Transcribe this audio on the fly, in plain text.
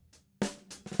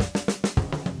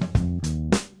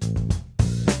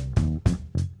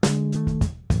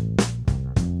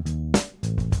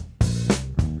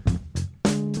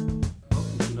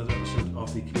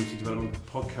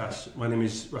podcast. My name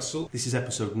is Russell. This is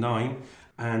episode 9,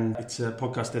 and it's a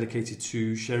podcast dedicated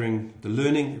to sharing the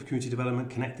learning of community development,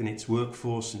 connecting its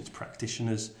workforce and its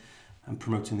practitioners, and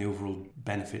promoting the overall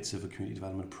benefits of a community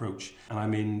development approach. And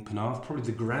I'm in Penarth, probably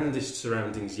the grandest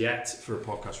surroundings yet for a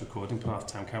podcast recording, Penarth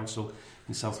Town Council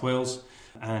in South Wales.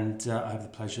 And I have the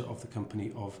pleasure of the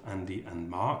company of Andy and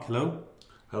Mark. Hello.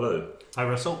 Hello. Hi,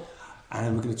 Russell.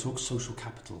 And we're going to talk social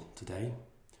capital today.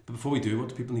 But before we do, what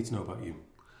do people need to know about you?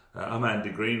 I'm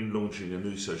Andy Green, launching a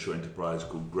new social enterprise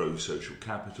called Grow Social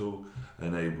Capital,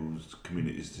 enables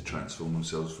communities to transform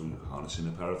themselves through harnessing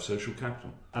the power of social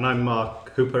capital. And I'm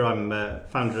Mark Hooper. I'm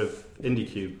founder of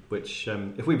IndieCube, which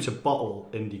if we were to bottle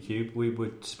IndieCube, we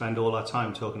would spend all our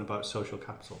time talking about social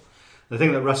capital. The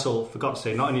thing that Russell forgot to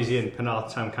say, not only is he in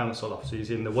Penarth Town Council office,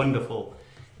 he's in the wonderful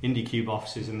IndieCube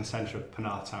offices in the centre of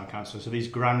Penarth Town Council. So these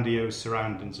grandiose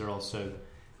surroundings are also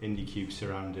IndieCube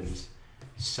surroundings.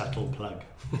 Subtle plug.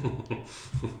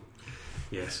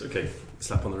 Yes, okay.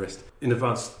 Slap on the wrist. In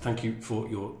advance, thank you for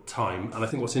your time. And I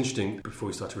think what's interesting, before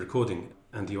we started recording,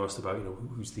 Andy, you asked about,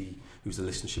 who's the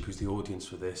listenership, who's the audience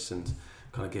for this, and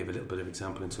kind of gave a little bit of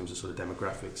example in terms of sort of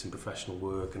demographics and professional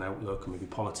work and outlook and maybe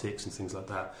politics and things like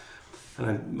that. And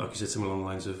then, like you said, somewhere along the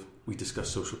lines of, we discuss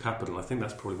social capital. I think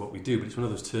that's probably what we do, but it's one of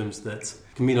those terms that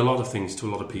can mean a lot of things to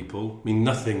a lot of people, mean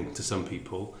nothing to some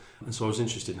people. And so I was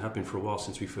interested, and have been for a while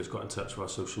since we first got in touch with our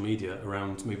social media,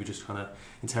 around maybe just kind of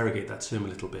interrogate that term a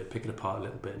little bit, pick it apart a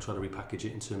little bit, and try to repackage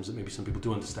it in terms that maybe some people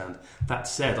do understand. That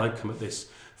said, I come at this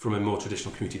from a more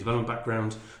traditional community development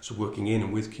background, so working in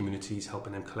and with communities,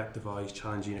 helping them collectivise,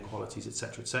 challenging inequalities,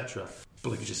 etc., etc. But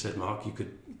like you just said, Mark, if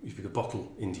you could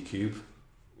bottle IndieCube,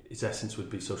 its essence would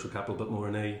be social capital, but more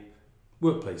in a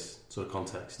workplace sort of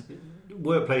context.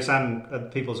 Workplace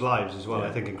and people's lives as well. Yeah.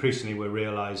 I think increasingly we're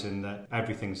realising that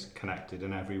everything's connected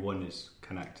and everyone is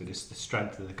connected. It's the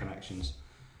strength of the connections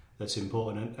that's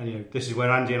important. And this is where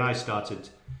Andy and I started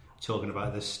talking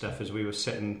about this stuff as we were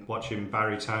sitting watching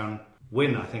Barrytown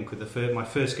win, I think, with my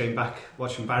first game back,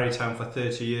 watching Barrytown for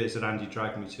 30 years that Andy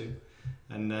dragged me to.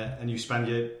 And you spend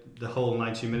the whole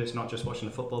 90 minutes not just watching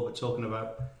the football, but talking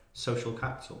about social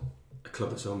capital. A club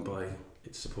that's owned by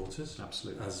its supporters,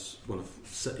 absolutely, as one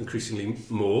of increasingly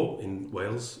more in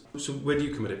Wales. So where do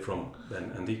you come at it from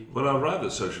then, Andy? Well, I arrived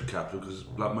at social capital because,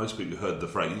 like most people, heard the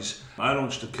phrase. I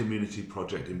launched a community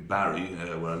project in Barry,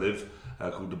 where I live,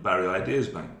 called the Barry Ideas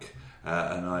Bank.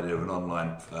 An idea of an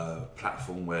online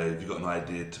platform where if you've got an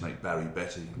idea to make Barry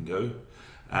better, you can go.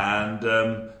 And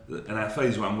in our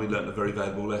phase 1, we learnt a very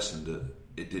valuable lesson that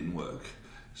it didn't work.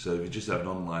 So if you just have an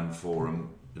online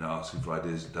forum, asking for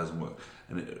ideas, it doesn't work.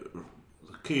 And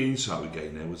the key insight we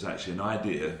gained there was actually an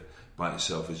idea by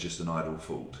itself is just an idle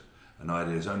thought. An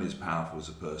idea is only as powerful as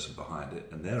the person behind it,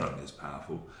 and they're only as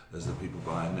powerful as the people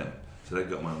behind them. So they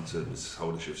got on to this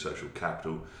whole issue of social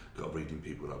capital, got reading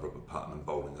people like Robert Putnam,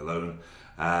 Bowling Alone,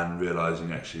 and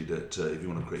realising actually that if you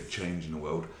want to create change in the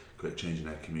world, create change in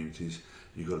our communities,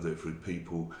 you've got to do it through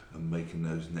people and making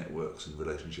those networks and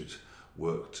relationships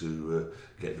work to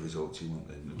get the results you want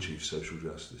and achieve social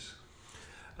justice.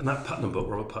 And that Putnam book,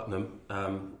 Robert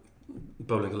Putnam,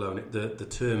 Bowling Alone, the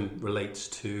term relates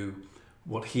to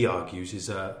what he argues is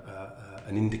an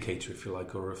indicator, if you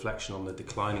like, or a reflection on the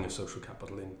declining of social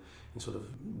capital in sort of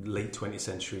late 20th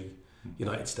century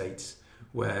United States,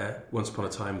 where once upon a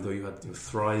time, though you had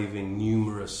thriving,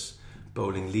 numerous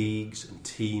bowling leagues and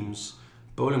teams,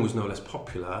 bowling was no less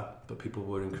popular, but people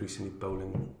were increasingly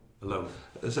bowling alone.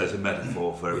 So it's a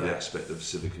metaphor for every aspect of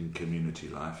civic and community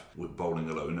life with bowling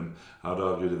alone, and I'd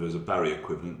argue that if there's a Barry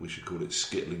equivalent, we should call it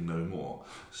skittling no more.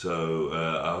 So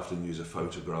I often use a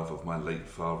photograph of my late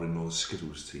father-in-law's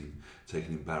Skittles team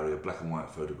taken in Barry, a black and white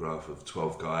photograph of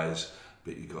 12 guys,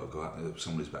 but you've got a guy,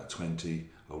 somebody's about 20,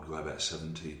 old guy about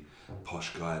 70,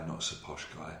 posh guy, not so posh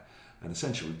guy. And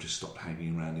essentially we've just stopped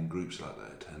hanging around in groups like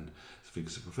that, and I think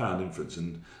it's a profound influence.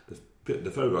 And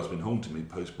the photograph's been haunting me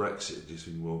post-Brexit. Just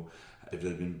thinking, well, if there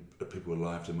had been people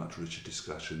alive to much richer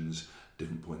discussions,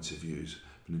 different points of views,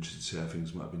 I've been interested to see how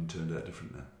things might have been turned out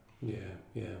different now.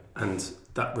 Yeah. And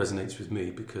that resonates with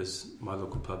me because my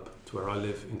local pub to where I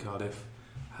live in Cardiff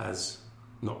has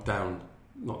knocked down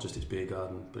not just its beer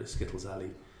garden, but its Skittles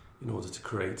alley in order to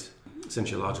create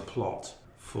essentially a larger plot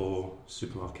for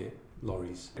supermarket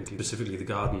lorries. Specifically the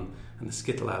garden and the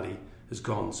Skittle alley has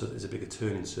gone, so there's a bigger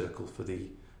turning circle for the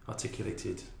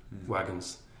articulated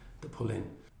wagons that pull in,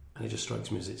 and it just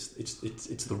strikes me as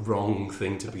it's the wrong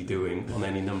thing to be doing on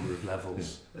any number of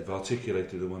levels. They've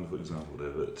articulated a wonderful example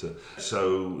there, but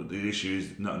so the issue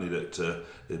is not only that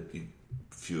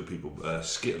fewer people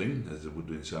skittling as there would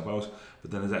do in South Wales,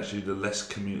 but then there's actually the less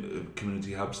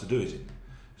community hubs to do it in.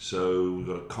 So we've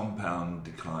got a compound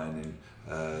decline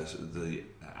in sort of the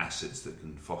assets that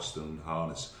can foster and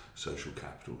harness social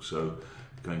capital. So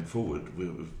going forward,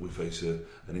 we face an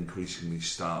increasingly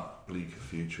stark, bleaker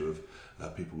future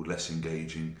of people less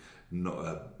engaging,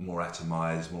 more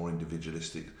atomised, more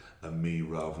individualistic, a me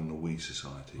rather than a we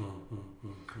society.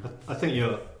 I think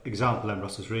your example then,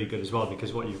 Russ, is really good as well,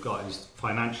 because what you've got is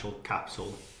financial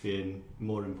capital being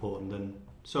more important than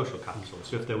social capital.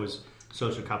 So if there was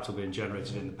social capital being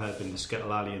generated in the pub, in the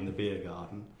skittle alley, in the beer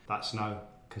garden, that's now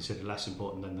considered less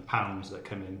important than the pounds that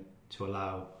come in to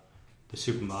allow the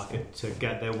supermarket to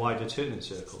get their wider turning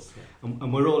circle.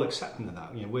 And we're all accepting of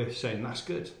that. We're saying that's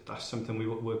good, that's something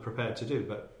we're prepared to do,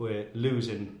 but we're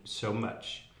losing so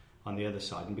much on the other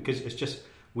side. And because it's just,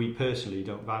 we personally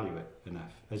don't value it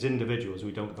enough. As individuals,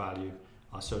 we don't value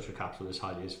our social capital as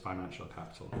highly as financial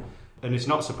capital. And it's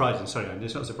not surprising,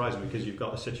 because you've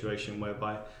got a situation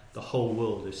whereby the whole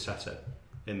world is set up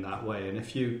in that way. And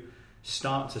if you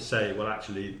start to say, well,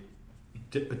 actually,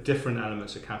 different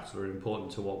elements of capital are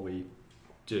important to what we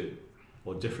do,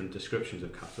 or different descriptions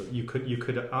of capital, you could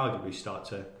arguably start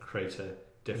to create a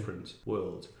different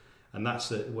world. And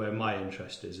that's where my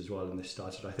interest is as well in this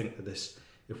started. I think that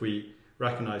if we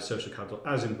recognise social capital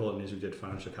as important as we did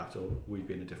financial capital, we'd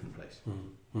be in a different place.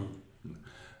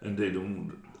 Indeed,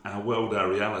 our world, our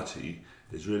reality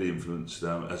is really influenced.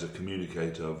 As a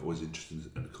communicator, I've always interested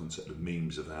in the concept of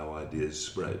memes, of how ideas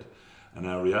spread. And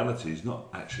our reality is not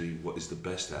actually what is the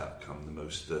best outcome, the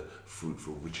most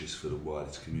fruitful, richest for the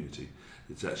widest community.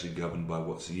 It's actually governed by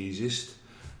what's the easiest.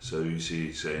 So you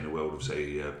see, say, in a world of,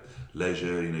 say,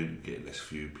 leisure, you get less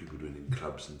few people doing it in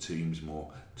clubs and teams,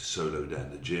 more solo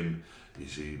down the gym. You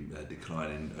see a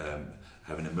decline in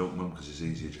having a milkman because it's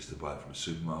easier just to buy it from a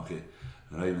supermarket.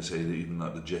 And I even say that even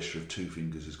like the gesture of 2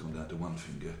 fingers has gone down to 1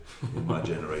 finger in my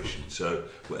generation. So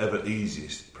whatever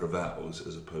easiest prevails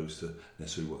as opposed to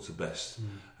necessarily what's the best.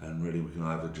 And really we can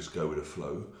either just go with the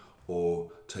flow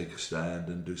or take a stand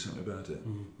and do something about it.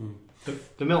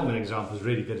 The milkman example is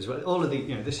really good as well. All of the,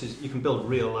 you can build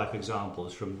real life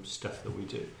examples from stuff that we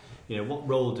do. What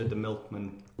role did the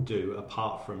milkman do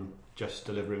apart from just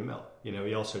delivering milk?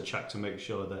 He also checked to make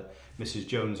sure that Mrs.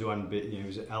 Jones, who hadn't been,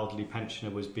 was an elderly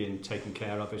pensioner, was being taken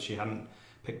care of. If she hadn't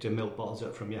picked her milk bottles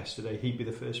up from yesterday, he'd be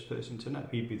the first person to know.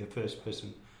 He'd be the first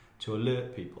person to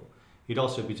alert people. He'd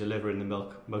also be delivering the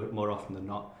milk more often than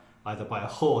not, either by a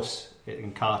horse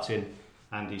in carting.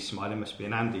 Andy's smiling, must be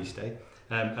an Andy's day.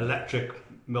 Electric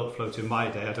milk float in my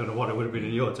day. I don't know what it would have been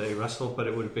in your day, Russell, but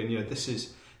it would have been,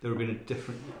 there would have been a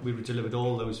different, we would have delivered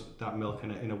all that milk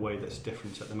in a way that's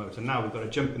different at the moment. And now we've got to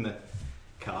jump in the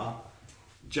car,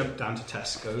 jump down to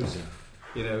Tesco's,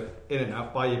 in and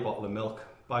out, buy your bottle of milk,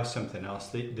 buy something else.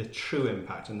 The true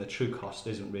impact and the true cost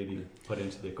isn't really put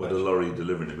into the equation. Well, the lorry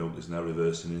delivering the milk is now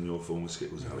reversing in your form of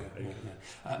Skittles Alley.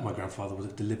 My grandfather would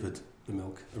have delivered the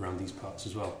milk around these parts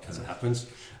as well, as it happens.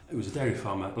 It was a dairy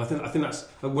farmer, but I think that's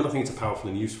one. I think it's a powerful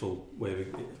and useful way of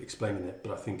explaining it.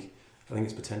 But I think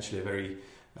it's potentially a very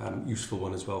useful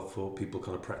one as well for people,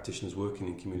 kind of practitioners working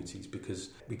in communities,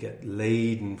 because we get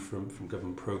laden from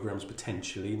government programmes,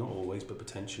 potentially, not always, but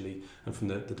potentially, and from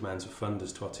the demands of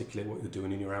funders to articulate what you're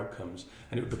doing and your outcomes.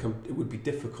 And it would be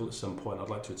difficult at some point. I'd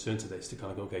like to return to this to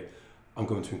kind of go, okay, I'm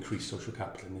going to increase social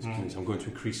capital in this community. I'm going to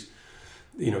increase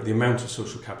the amount of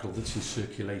social capital that's in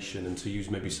circulation, and to use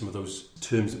maybe some of those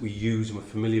terms that we use and we're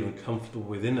familiar and comfortable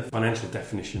within a financial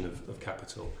definition of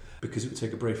capital, because it would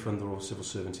take a brave funder or civil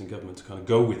servant in government to kind of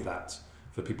go with that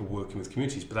for people working with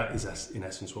communities. But that is, in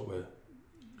essence, what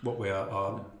we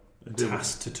are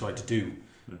tasked to try to do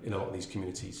in a lot of these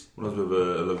communities. Well, I was with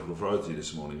a local authority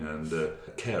this morning, and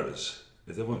carers,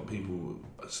 if they want people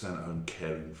staying at home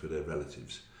caring for their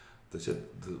relatives, they said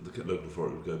the local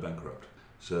authority would go bankrupt.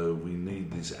 So we need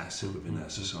this asset within our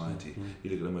society. You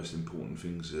look at the most important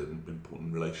things,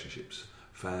 important relationships,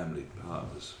 family,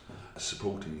 partners,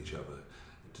 supporting each other.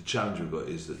 The challenge we've got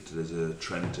is that there's a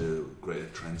trend to greater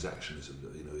transactionism.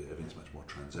 Everything's much more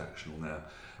transactional now,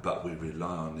 but we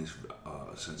rely on this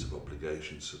sense of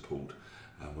obligation, support.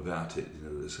 Without it,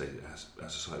 say our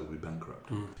society will be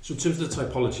bankrupt. So in terms of the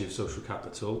typology of social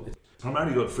capital,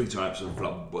 primarily got 3 types of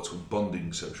what's called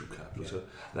bonding social capital. So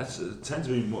that tends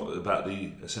to be more about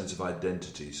a sense of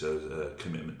identity, so a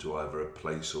commitment to either a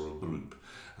place or a group.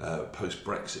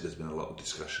 Post-Brexit, there's been a lot of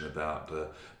discussion about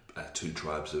two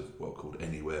tribes of what are called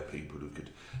anywhere people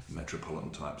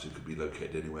metropolitan types who could be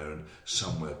located anywhere, and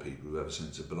somewhere people who have a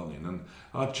sense of belonging. And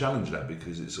I'd challenge that,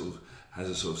 because it sort of has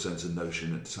a sort of sense of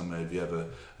notion that somehow if you have an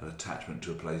attachment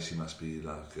to a place, you must be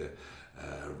like a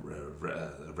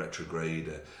retrograde,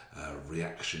 a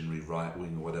reactionary, right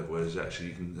wing, or whatever. Whereas actually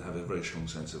you can have a very strong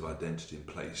sense of identity in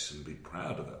place and be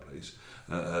proud of that place,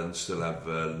 and still have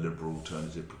liberal,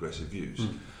 alternative, progressive views.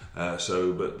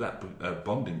 But that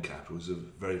bonding capital is a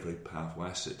very, very powerful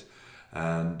asset.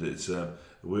 And it's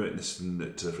we're witnessing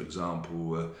that, for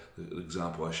example, the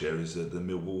example I share is the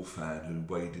Millwall fan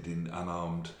who waded in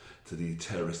unarmed to the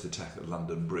terrorist attack at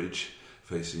London Bridge,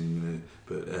 facing,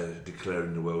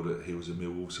 declaring the world that he was a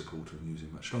Millwall supporter and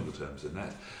using much stronger terms than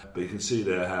that. But you can see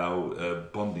there how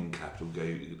bonding capital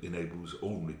enables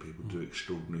ordinary people to do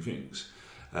extraordinary things.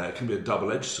 It can be a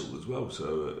double-edged sword as well.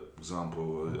 So, for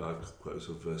example, I quote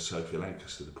of Sophia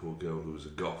Lancaster, the poor girl who was a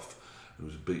goth, who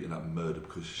was beaten up and murdered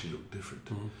because she looked different.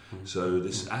 So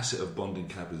this asset of bonding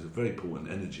capital is a very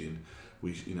important energy, and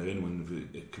we, anyone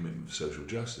with a commitment for social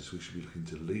justice, we should be looking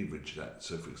to leverage that.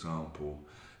 So, for example,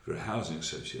 if you're a housing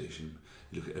association,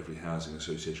 you look at every housing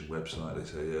association website, they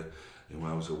say in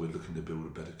Wales, we're looking to build a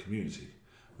better community.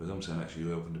 Whereas I'm saying actually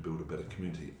you're helping to build a better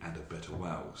community and a better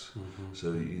Wales.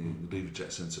 So you leverage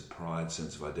that sense of pride,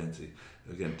 sense of identity,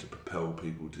 again, to propel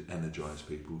people, to energise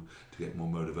people, to get more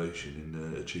motivation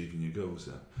in achieving your goals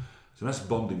there. So that's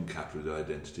bonding capital, the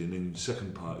identity. And then the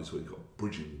second part is what you've got,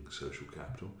 bridging social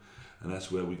capital. And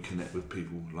that's where we connect with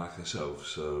people like ourselves.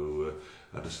 So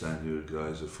I understand you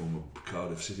guys are former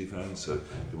Cardiff City fans, so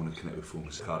if you want to connect with former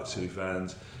Cardiff City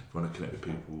fans, if you want to connect with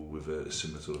people with a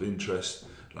similar sort of interest,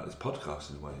 like this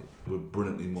podcast in a way, we're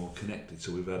brilliantly more connected.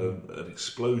 So we've had an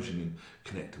explosion in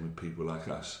connecting with people like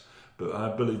us. But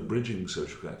I believe bridging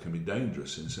social capital can be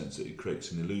dangerous in the sense that it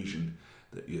creates an illusion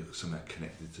that you're somehow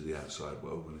connected to the outside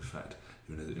world, when in fact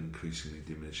you're in an increasingly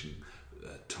diminishing,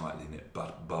 tightly knit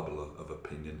bubble of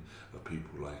opinion of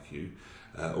people like you.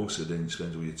 Also then you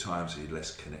spend all your time, so you're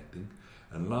less connecting.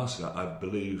 And lastly, I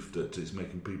believe that it's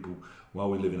making people, while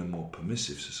we live in a more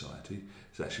permissive society,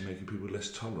 it's actually making people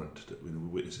less tolerant. That we're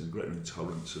witnessing a greater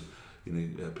intolerance of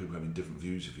people having different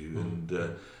views of you. And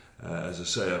as I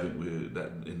say, I think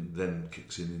that then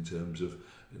kicks in terms of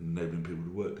enabling people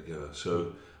to work together.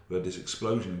 So we had this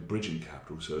explosion in bridging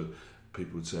capital. So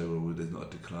people would say, well, there's not a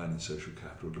decline in social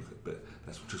capital. But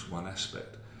that's just one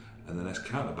aspect. And then that's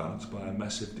counterbalanced by a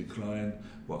massive decline,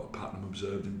 what Putnam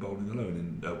observed in bowling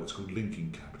alone, in what's called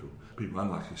linking capital. People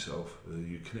unlike yourself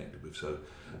you connected with. So,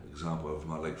 example of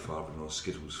my late father-in-law's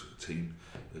Skittles team,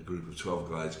 a group of 12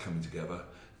 guys coming together,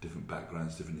 different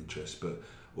backgrounds, different interests, but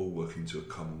all working to a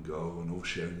common goal and all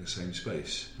sharing the same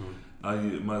space.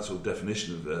 My sort of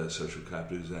definition of social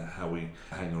capital is how we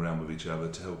hang around with each other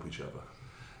to help each other.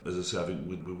 As I say, I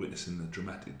think we're witnessing a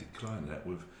dramatic decline of that,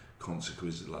 with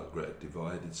consequences like a great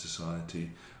divided society,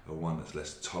 one that's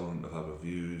less tolerant of other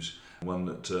views, one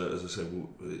that, as I say,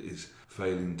 is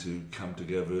failing to come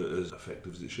together as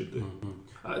effective as it should do.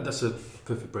 That's a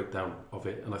perfect breakdown of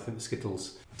it, and I think the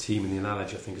Skittles team and the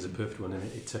analogy, I think, is a perfect one, and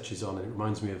it touches on, and it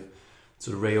reminds me of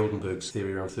sort of Ray Oldenburg's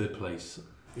theory around third place.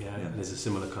 And there's a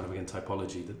similar kind of, again,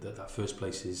 typology that first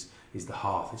place is the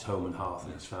hearth, it's home and hearth,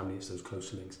 and it's family, it's those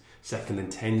close links. Second,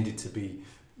 intended to be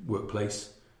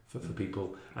workplace for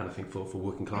people, and I think for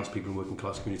working class people and working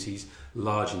class communities,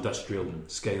 large industrial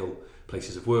scale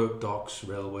places of work, docks,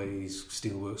 railways,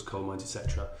 steelworks, coal mines,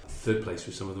 etc. Third place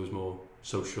was some of those more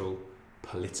social,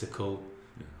 political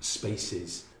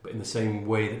spaces. But in the same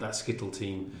way that Skittle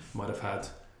team might have had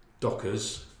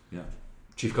dockers,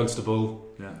 chief constable,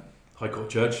 High Court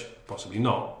judge, possibly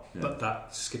not, but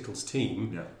that Skittles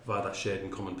team, via that shared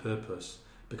and common purpose,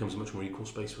 becomes a much more equal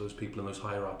space for those people, and those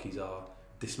hierarchies are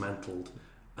dismantled,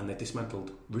 and they're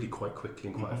dismantled really quite quickly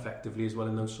and quite effectively as well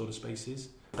in those sort of spaces.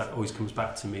 That always comes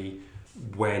back to me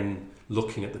when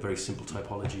looking at the very simple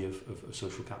typology of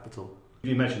social capital.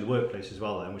 You mentioned the workplace as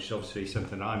well then, which is obviously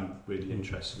something I'm really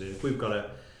interested in. If we've got a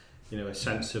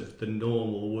sense of the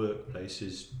normal workplace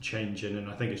is changing, and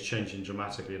I think it's changing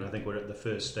dramatically, and I think we're at the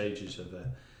first stages of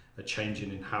a changing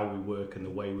in how we work and the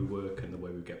way we work and the way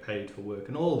we get paid for work,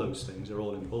 and all those things are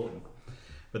all important.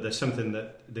 But there's something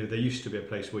that there used to be a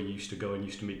place where you used to go and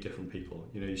used to meet different people.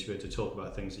 You used to be able to talk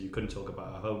about things that you couldn't talk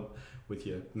about at home with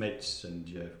your mates and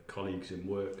your colleagues in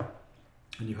work,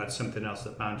 and you had something else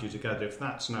that bound you together. If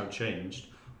that's now changed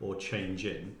or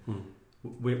changing,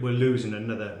 we're losing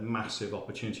another massive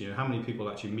opportunity. How many people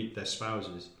actually meet their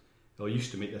spouses or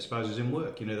used to meet their spouses in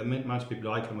work? The amount of people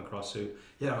I come across who,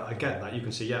 I get that. You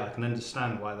can see, I can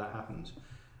understand why that happens.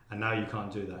 And now you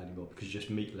can't do that anymore because you just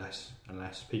meet less and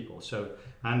less people. So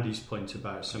Andy's point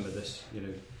about some of this,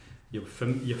 your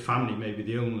family may be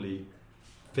the only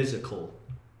physical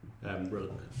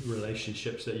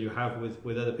relationships that you have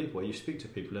with other people, where you speak to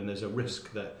people, and there's a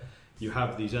risk that you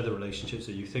have these other relationships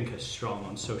that you think are strong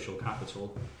on social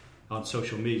capital, on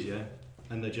social media,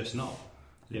 and they're just not.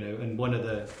 And one of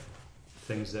the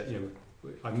things that,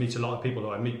 I meet a lot of people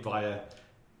who I meet via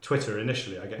Twitter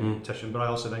initially. I get in touch with them, but I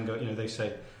also then go, they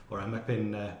say, or I'm up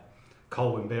in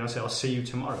Colwyn Bay, and I say, I'll see you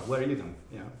tomorrow. Where are you then?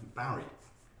 Barry.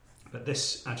 But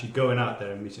this, actually going out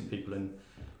there and meeting people and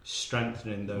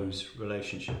strengthening those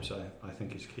relationships, I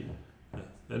think is key. Yeah.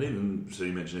 And even, so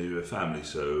you mentioned you were a family,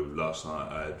 so last night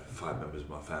I had 5 members of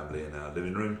my family in our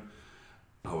living room.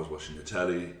 I was watching the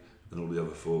telly, and all the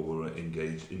other 4 were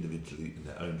engaged individually in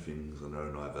their own things on their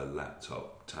own, either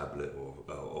laptop, tablet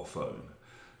or phone.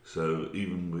 So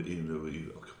even though we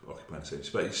occupy the same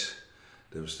space,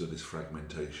 there was still this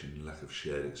fragmentation, lack of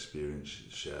shared experience,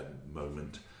 shared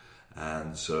moment.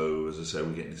 And so, as I say,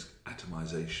 we're getting this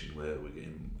atomization where we're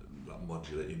getting like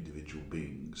modular individual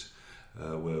beings,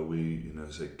 where we,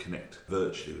 say, connect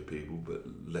virtually with people, but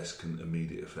less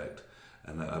immediate effect.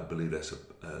 And I believe that's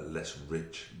a less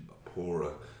rich,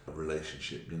 poorer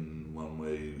relationship than one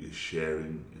where you're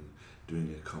sharing and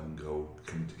doing a common goal,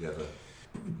 coming together.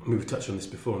 We've touched on this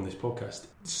before on this podcast.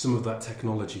 Some of that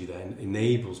technology then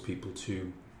enables people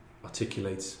to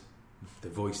articulate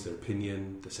their voice, their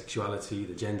opinion, their sexuality,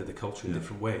 their gender, their culture in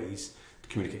different ways, to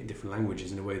communicate in different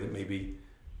languages in a way that maybe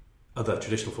other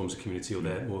traditional forms of community or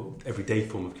their more everyday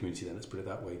form of community, then let's put it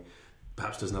that way,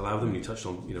 perhaps doesn't allow them. You touched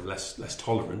on less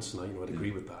tolerance, and I'd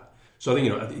agree with that. So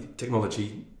I think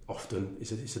technology often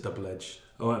is a double-edged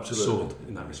sword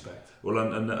in that respect. Well,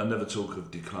 I never talk of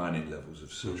declining levels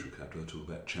of social capital. I talk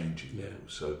about changing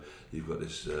levels. So you've got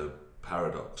this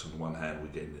paradox. On the one hand, we're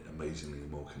getting amazingly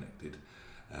more connected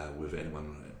with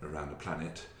anyone around the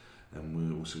planet, and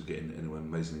we're also getting anyone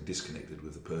amazingly disconnected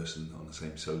with the person on the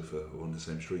same sofa or on the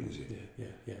same street as you.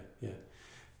 Yeah.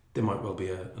 There might well be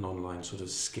an online sort of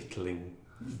skittling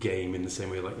game in the same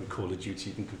way like in Call of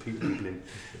Duty you can compete with people in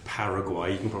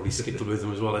Paraguay, you can probably skittle with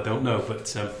them as well, I don't know,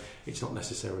 but it's not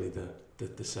necessarily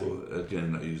the same. Well,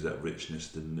 again, I use that richness,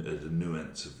 the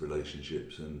nuance of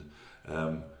relationships, and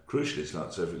crucially it's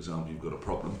like, so for example, you've got a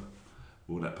problem,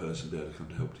 will that person be able to come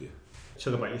to help you?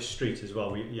 Talk about your street as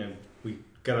well. We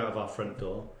get out of our front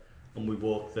door and we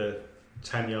walk the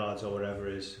 10 yards or whatever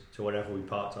it is to wherever we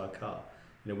parked our car.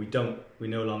 We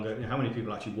no longer, how many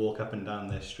people actually walk up and down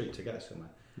their street to get somewhere?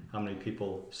 How many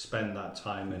people spend that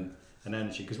time and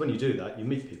energy? Because when you do that, you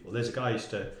meet people. There's a guy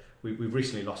we've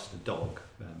recently lost a dog,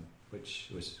 which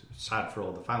was sad for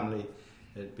all the family.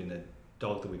 It had been a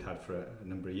dog that we'd had for a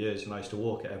number of years, and I used to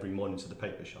walk it every morning to the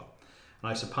paper shop. And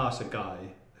I used to pass a guy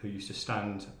who used to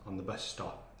stand on the bus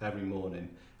stop every morning,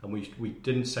 and we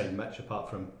didn't say much apart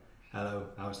from, hello,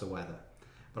 how's the weather?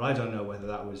 But I don't know whether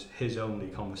that was his only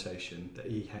conversation that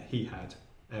he had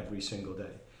every single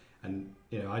day. And,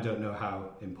 I don't know how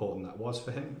important that was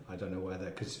for him. I don't know whether,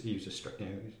 because he was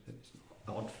an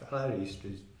odd fella, he's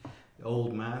an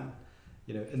old man,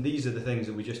 and these are the things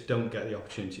that we just don't get the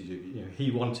opportunity to do.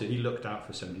 He looked out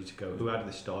for somebody to go, who had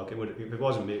this dog? If it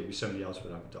wasn't me, it would be somebody else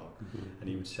would have a dog. And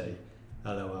he would say,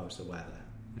 hello, how's the weather?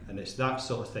 And it's that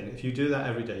sort of thing. If you do that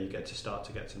every day, you get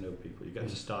to get to know people. You get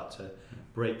to start to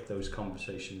break those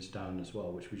conversations down as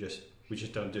well, which we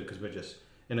just don't do because we're just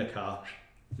in a car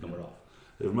and we're off.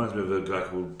 It reminds me of a guy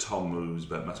called Tom, who's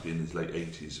must be in his late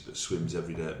 80s, but swims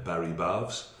every day at Barry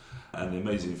Baths. And the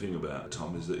amazing thing about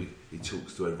Tom is that he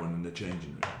talks to everyone in the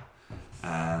changing room.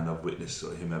 And I've witnessed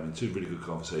him having 2 really good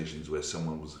conversations where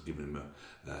someone was giving him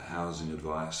a housing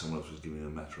advice, someone else was giving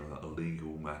him a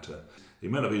legal matter. He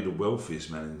may not be the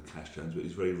wealthiest man in Cash Towns, but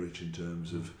he's very rich in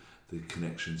terms of the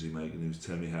connections he makes. And he was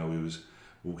telling me how he was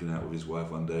walking out with his wife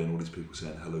one day and all these people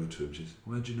saying hello to him. She said,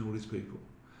 where do you know all these people?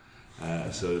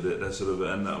 So that's sort of,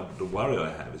 and the worry I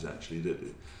have is actually that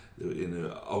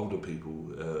older people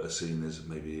are seen as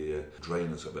maybe a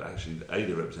drain or something, but actually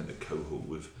they represent a cohort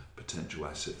with potential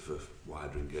asset for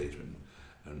wider engagement,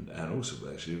 and also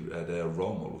actually they are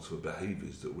role models for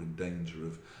behaviours that we're in danger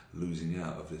of losing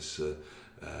out of this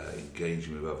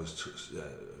engagement with others,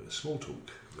 small talk.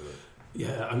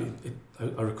 Yeah, I mean,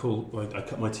 I recall I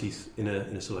cut my teeth in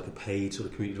a sort of like a paid sort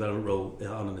of community development role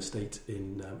on an estate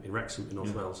in Wrexham in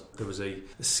North Wales. There was a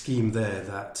scheme there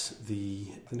that I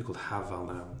think they're called HAVAL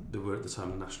now. They were at the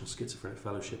time the National Schizophrenic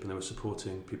Fellowship, and they were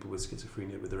supporting people with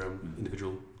schizophrenia with their own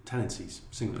individual tenancies,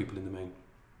 single people in the main.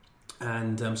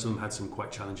 And some of them had some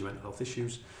quite challenging mental health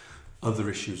issues, other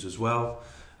issues as well,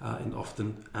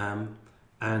 often.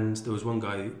 And there was one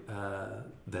guy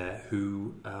there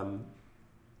who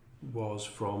was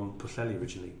from Pwllheli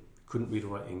originally, couldn't read or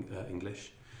write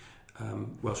English,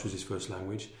 Welsh was his first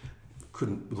language.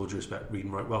 Couldn't, with all due respect, read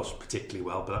and write Welsh particularly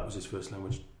well, but that was his first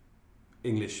language.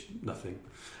 English, nothing.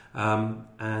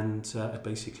 And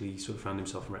basically sort of found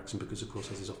himself in Wrexham because, of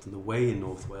course, as is often the way in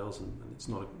North Wales, and it's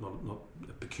not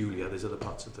peculiar, there's other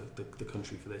parts of the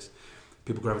country for this,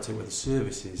 people gravitate where the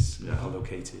services are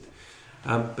located.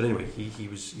 But anyway, he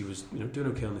was doing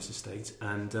okay on this estate,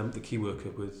 and the key worker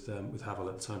with Havel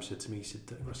at the time said to me, he said,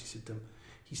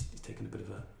 he's taken a bit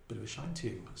of a shine to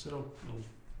you. I said, oh,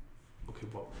 okay,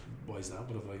 why is that?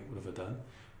 What have I done?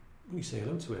 Will you say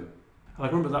hello to him? And I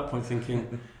remember at that point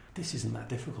thinking, this isn't that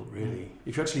difficult, really.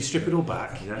 If you actually strip it all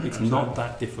back, it's not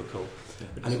that difficult.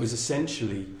 And it was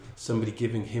essentially somebody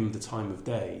giving him the time of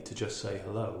day to just say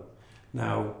hello.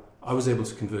 Now, I was able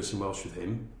to converse in Welsh with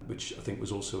him, which I think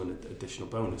was also an additional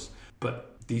bonus.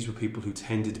 But these were people who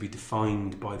tended to be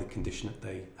defined by the condition that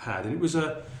they had. And it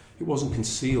wasn't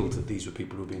concealed that these were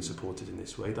people who were being supported in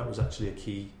this way. That was actually a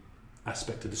key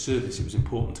aspect of the service. It was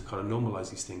important to kind of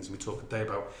normalise these things. And we talk today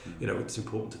about, it's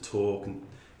important to talk and,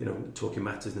 talking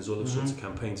matters, and there's all those sorts of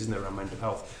campaigns, isn't there, around mental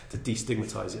health to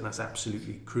destigmatise it, and that's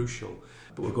absolutely crucial.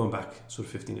 But we're going back sort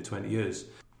of 15 to 20 years.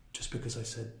 Just because I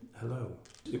said hello.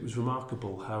 It was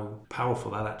remarkable how powerful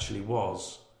that actually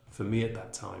was for me at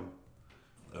that time.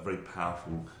 A very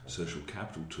powerful social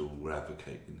capital tool we're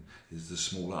advocating is the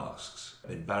small asks.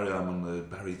 In Barry, I'm on the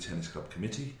Barry Tennis Club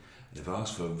committee, and if I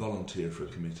ask for a volunteer for a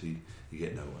committee, you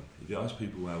get no one. If you ask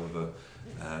people, however,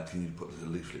 can you put a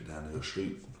leaflet down in the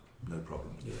street, no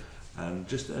problem. Yeah. And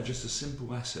just a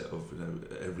simple asset of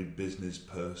every business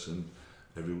person,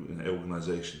 every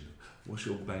organisation. What's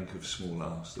your bank of small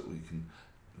asks that we can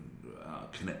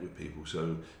connect with people?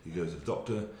 So you go to the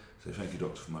doctor, say thank you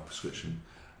doctor for my prescription,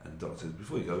 and the doctor says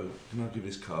before you go, can I give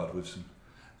this card with some?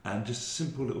 And just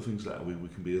simple little things like that, we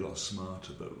can be a lot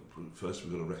smarter, but first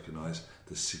we've got to recognise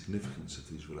the significance of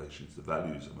these relations, the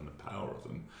values of them and the power of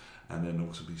them, and then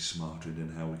also be smarter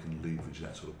in how we can leverage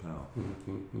that sort of power.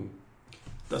 Mm-hmm.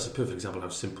 That's a perfect example of how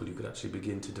simple you could actually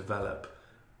begin to develop.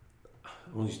 I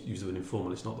want to use the word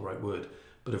informal, it's not the right word,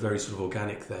 but a very sort of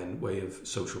organic then way of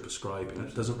social prescribing.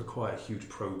 It doesn't require huge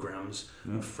programmes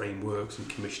and frameworks and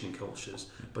commissioning cultures,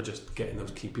 but just getting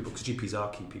those key people, because GPs are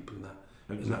key people in that.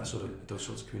 Exactly. In that sort of those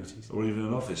sorts of communities, or even in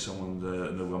an office, someone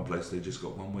in one place they just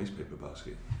got one waste paper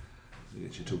basket. You're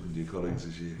talking to your colleagues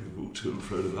as you walk to and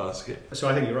throw the basket. So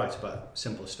I think you're right about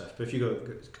simple stuff. But if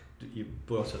you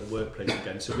brought up the workplace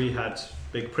again. So we had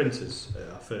big printers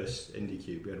at our first Indie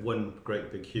Cube. We had one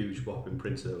great big huge whopping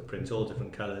printer that would print all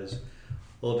different colours,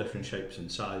 all different shapes and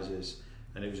sizes,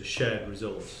 and it was a shared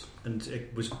resource. And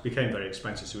it became very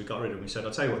expensive, so we got rid of it. And we said,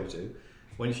 I'll tell you what you do.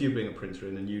 If you bring a printer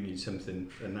in and you need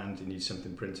something, and Andy needs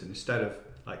something printed, instead of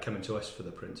coming to us for the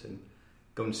printing,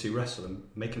 go and see Russell and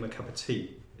make him a cup of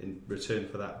tea in return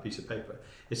for that piece of paper.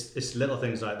 It's little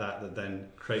things like that that then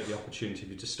create the opportunity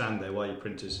for you to stand there while your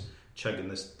printer's chugging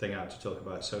this thing out to talk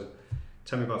about. So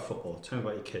tell me about football, tell me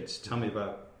about your kids, tell me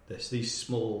about this. These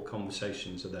small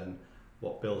conversations are then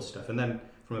what builds stuff. And then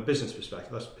from a business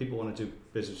perspective, that's people want to do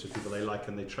business with people they like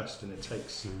and they trust, and it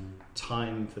takes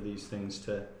time for these things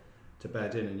to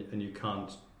bed in, and you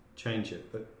can't change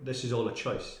it. But this is all a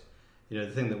choice. The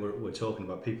thing that we're talking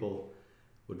about, people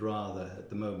would rather at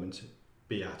the moment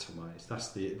be atomised.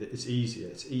 It's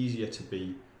easier to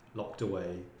be locked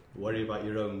away, worry about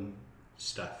your own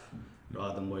stuff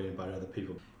rather than worrying about other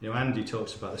people. Andy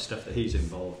talks about the stuff that he's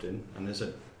involved in, and there's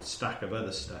a stack of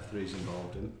other stuff that he's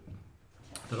involved in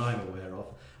that I'm aware of,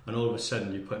 and all of a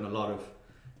sudden you're putting a lot of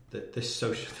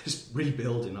this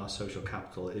rebuilding our social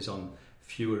capital is on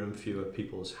fewer and fewer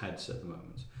people's heads at the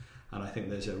moment, and I think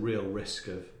there's a real risk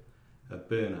of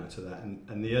burnout of that.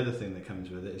 And the other thing that comes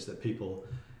with it is that people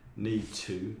need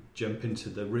to jump into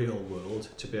the real world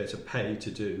to be able to pay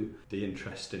to do the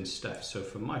interesting stuff. So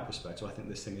from my perspective, I think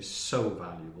this thing is so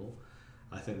valuable.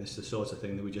 I think this is the sort of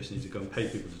thing that we just need to go and pay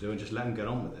people to do and just let them get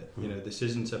on with it. This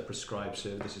isn't a prescribed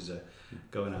service. This is a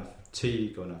go and have tea,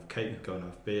 go and have cake, go and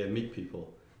have beer, meet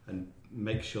people, and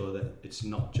make sure that it's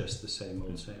not just the same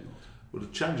old. Well, the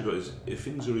challenge you've got is if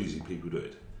things are easy, people do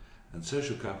it. And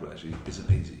social capital actually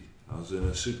isn't easy. I was in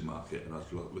a supermarket and I was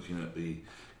looking at the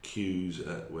queues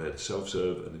where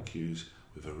self-serve and the queues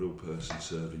with a real person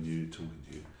serving you, talking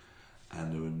to you,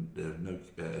 and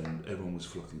and everyone was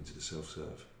flocking to the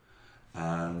self-serve.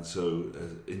 And so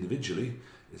individually,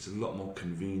 it's a lot more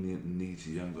convenient and neat.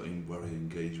 You haven't got any worry,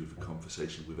 engage with a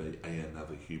conversation with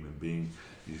another human being.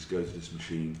 You just go to this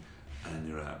machine and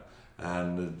you're out.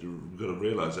 And we've got to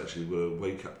realise actually we're a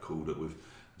wake-up call that with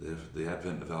the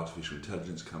advent of artificial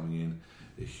intelligence coming in,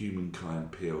 the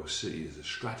humankind PLC is a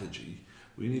strategy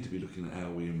we need to be looking at how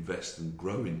we invest and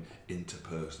grow in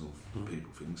interpersonal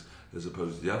people things, as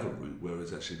opposed to the other route where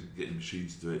it's actually getting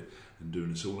machines to do it and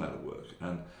doing us all out of work.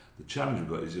 And the challenge we've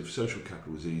got is if social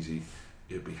capital was easy,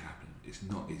 it'd be happening. It's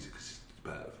not easy because it's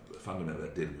about fundamentally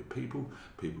about dealing with people.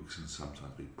 People can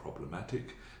sometimes be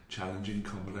problematic, challenging,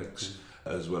 complex,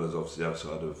 as well as obviously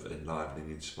outside of enlivening,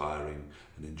 inspiring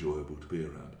and enjoyable to be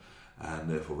around, and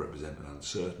therefore represent an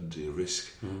uncertainty, a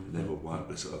risk, and therefore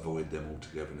want to avoid them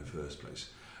altogether in the first place.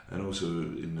 And also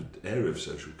in the area of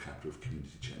social capital, of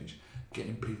community change,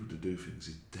 getting people to do things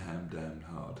is damn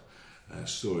hard. A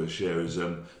story I share is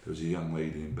there was a young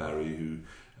lady in Barry who,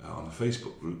 on a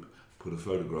Facebook group, put a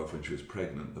photograph when she was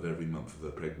pregnant of every month of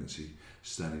her pregnancy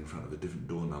standing in front of a different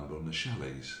door number on the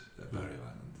chalets at Barry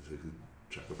Island to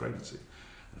track her pregnancy.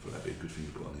 I thought that'd be a good thing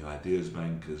to put on the Ideas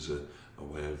Bank as a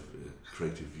way of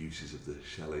creative uses of the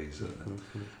chalets.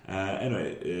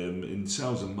 Anyway, in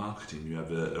sales and marketing, you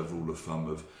have a rule of thumb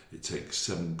of it takes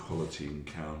 7 quality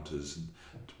encounters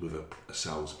with a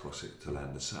sales prospect to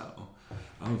land a sale.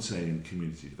 I would say in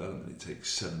community development, it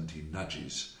takes 70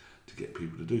 nudges to get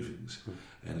people to do things.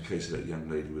 In the case of that young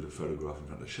lady with a photograph in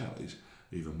front of chalets,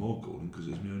 even more golden because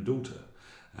it's my own daughter.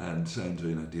 And saying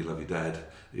to her, do you love your dad?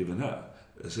 Even that.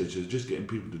 So just getting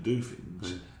people to do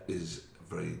things is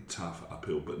very tough,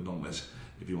 uphill, but nonetheless,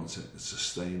 if you want something that's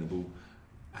sustainable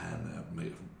and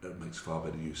makes far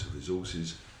better use of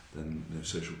resources, then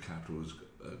social capital is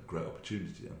a great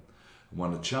opportunity. And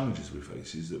one of the challenges we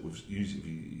face is that if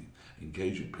you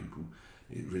engage with people,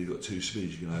 it really got 2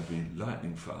 speeds. You can either be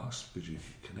lightning fast because you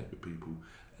can connect with people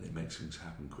and it makes things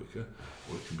happen quicker,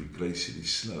 or it can be glacially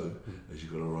slow as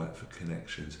you've got to write for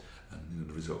connections and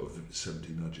the result of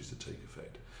 70 nudges to take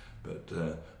effect. But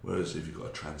whereas if you've got a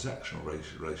transactional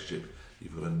relationship,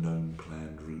 you've got a known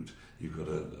planned route, you've got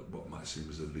what might seem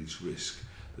as the least risk.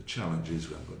 The challenge is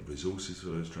we haven't got the resources for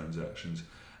those transactions,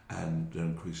 and they're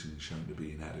increasingly shown to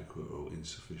be inadequate or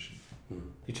insufficient.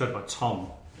 You talked about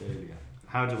Tom earlier.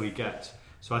 How do we get...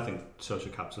 So I think social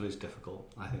capital is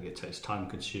difficult. I think it takes time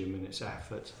consuming, it's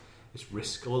effort, it's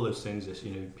risk, all those things. It's,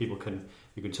 you can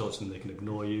talk to them, they can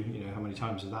ignore you. How many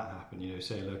times has that happened?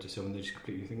 Say hello to someone, they just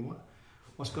completely think,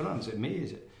 what's going on? Is it me?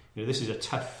 Is it? This is a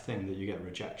tough thing that you get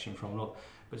rejection from.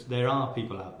 But there are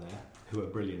people out there who are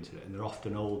brilliant at it, and they're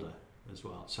often older as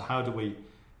well. So how do we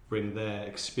bring their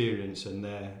experience and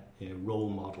their role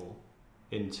model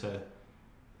into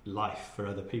life for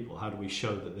other people? How do we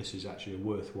show that this is actually a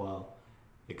worthwhile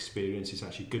experience? It's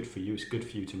actually good for you. It's good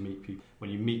for you to meet people. When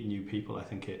you meet new people, I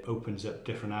think it opens up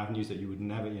different avenues that you would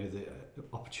never, the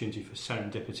opportunity for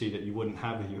serendipity that you wouldn't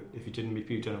have if you didn't meet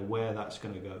people. You don't know where that's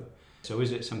going to go. So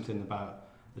is it something about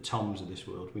the Toms of this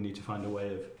world? We need to find a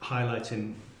way of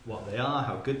highlighting what they are,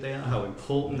 how good they are, how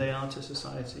important they are to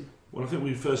society. Well, I think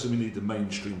we need the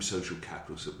mainstream social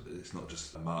capital, so it's not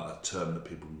just a term that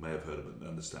people may have heard of and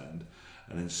understand.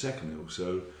 And then secondly,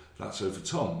 also, so for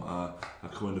Tom, I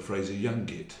coined the phrase a young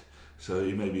git. So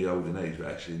he may be old in age, but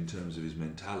actually in terms of his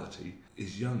mentality,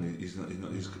 he's young. He's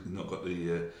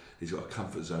got a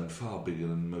comfort zone far bigger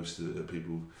than most of the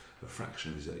people a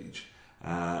fraction of his age.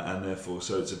 And therefore,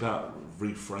 so it's about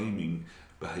reframing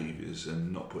behaviours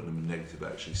and not putting them in negative,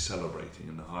 actually celebrating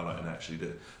and highlighting actually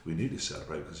that we need to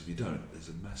celebrate, because if you don't, there's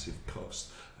a massive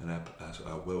cost, and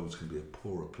our world's going to be a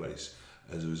poorer place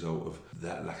as a result of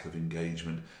that lack of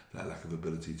engagement, that lack of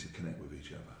ability to connect with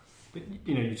each other. But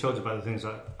you talked about the things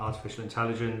like artificial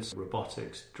intelligence,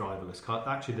 robotics, driverless cars.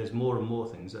 Actually, there's more and more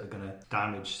things that are going to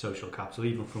damage social capital,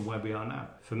 even from where we are now.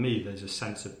 For me, there's a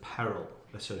sense of peril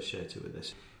associated with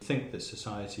this. I think that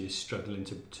society is struggling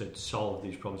to solve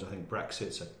these problems. I think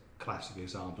Brexit's a classic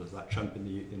example of that. Trump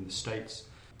in the States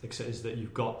is that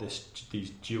you've got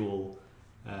these dual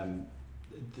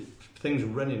things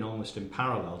running almost in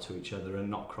parallel to each other and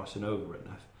not crossing over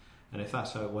enough. And if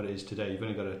that's what it is today, you've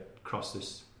only got to cross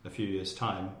this a few years'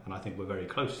 time, and I think we're very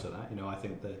close to that. I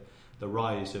think the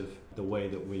rise of the way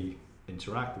that we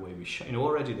interact, the way we shop,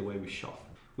 already the way we shop.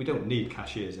 We don't need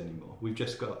cashiers anymore. We've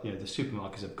just got, the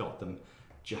supermarkets have got them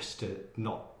just to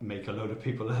not make a load of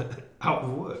people out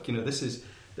of work. This is,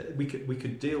 we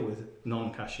could deal with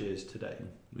non-cashiers today.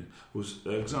 Yeah. Well,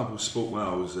 example, Sport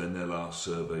Wales in their last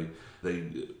survey, they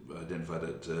identified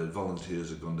that volunteers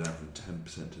have gone down from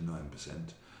 10% to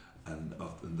 9%. And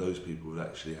those people are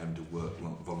actually having to work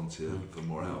volunteer for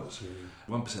more hours.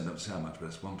 1% doesn't sound much, but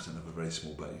that's 1% of a very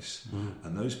small base.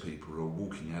 And those people are a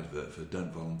walking advert for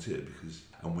don't volunteer,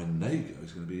 and when they go,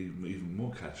 it's going to be even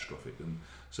more catastrophic. And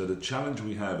so the challenge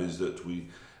we have is that we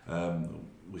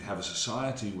have a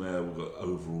society where we've got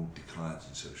overall declines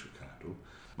in social capital.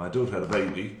 My daughter had a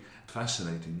baby.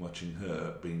 Fascinating watching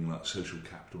her being like social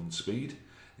capital and speed.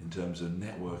 in terms of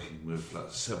networking with like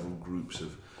several groups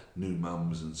of new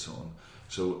mums and so on.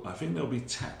 So I think there'll be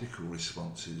tactical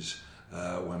responses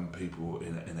when people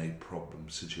in a problem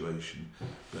situation.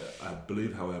 But I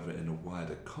believe, however, in a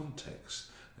wider context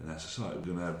in our society, we're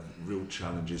going to have real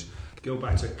challenges. Go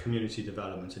back to community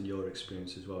development and your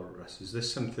experience as well, Russ.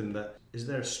 Is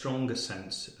there a stronger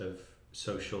sense of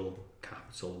social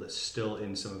capital that's still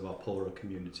in some of our poorer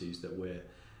communities that we're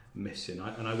missing?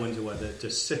 And I wonder whether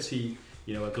the city,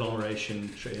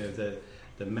 agglomeration,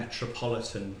 the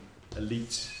metropolitan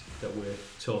elite that we're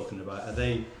talking about, are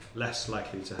they less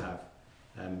likely to have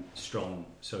strong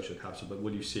social capital? But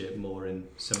will you see it more in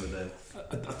some of the...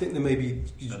 I think there may be,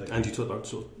 and you talked about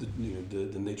sort of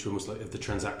the nature almost like of the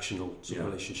transactional sort of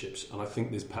relationships, and I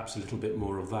think there's perhaps a little bit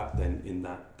more of that then in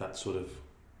that sort of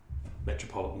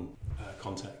metropolitan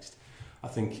context. I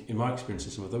think in my experience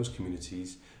in some of those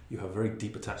communities, you have very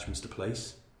deep attachments to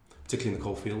place, particularly in the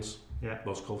coalfields. Yeah.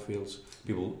 Most coalfields,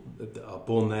 people that are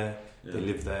born there, they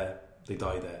live there, they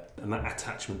die there, and that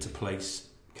attachment to place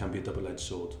can be a double-edged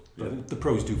sword. But I think the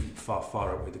pros do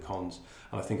far outweigh the cons,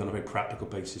 and I think on a very practical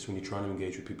basis, when you're trying to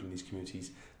engage with people in these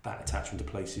communities, that attachment to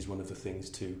place is one of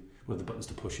the buttons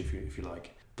to push, if you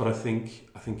like. But I think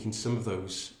in some of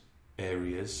those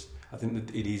areas, I think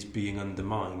that it is being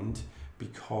undermined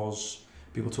because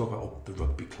people talk about the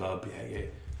rugby club,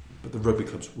 but the rugby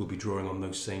clubs will be drawing on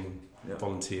those same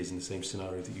volunteers in the same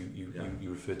scenario that you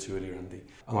referred to earlier, Andy.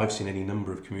 And I've seen any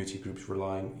number of community groups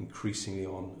relying increasingly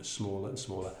on a smaller and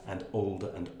smaller and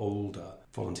older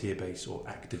volunteer base or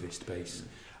activist base.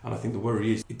 And I think the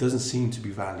worry is it doesn't seem to be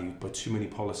valued by too many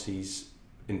policies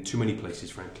in too many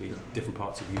places, frankly, different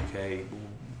parts of the UK,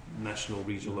 national,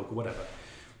 regional, local, whatever,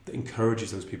 that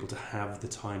encourages those people to have the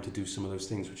time to do some of those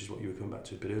things, which is what you were coming back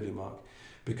to a bit earlier, Mark.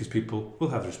 Because people will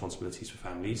have responsibilities for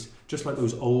families, just like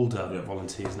those older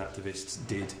volunteers and activists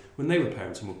did when they were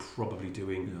parents and were probably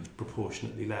doing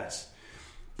proportionately less.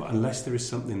 But unless there is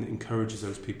something that encourages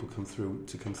those people to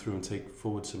come through and take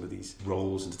forward some of these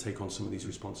roles and to take on some of these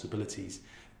responsibilities,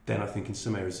 then I think in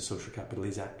some areas the social capital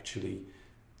is actually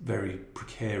very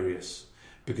precarious,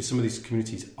 because some of these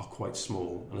communities are quite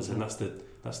small, and that's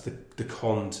the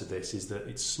con to this, is that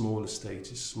it's small estates,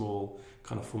 it's small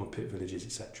kind of former pit villages,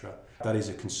 etc. That is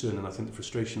a concern, and I think the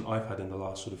frustration I've had in the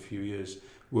last sort of few years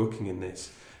working in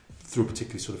this through a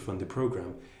particularly sort of funded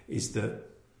programme is that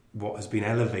what has been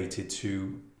elevated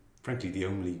to, frankly, the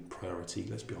only priority,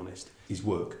 let's be honest, is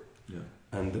work. Yeah.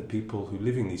 And that people who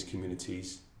live in these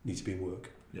communities need to be in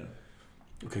work. Yeah.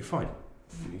 Okay, fine.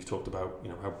 You've talked about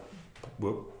how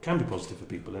work can be positive for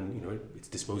people, and it's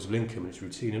disposable income and it's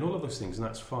routine and all of those things, and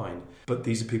that's fine. But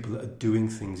these are people that are doing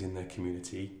things in their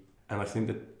community, and I think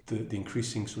that the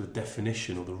increasing sort of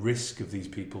definition or the risk of these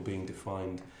people being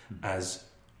defined as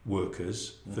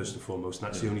workers first and foremost, and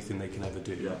that's the only thing they can ever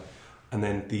do. Yeah. And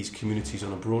then these communities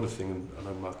on a broader thing, and I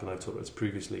know Mark and I talked about this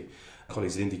previously,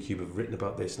 colleagues at IndieCube have written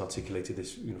about this and articulated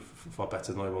this far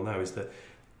better than I will now, is that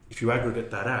if you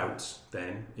aggregate that out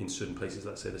then in certain places,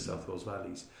 let's say the South Wales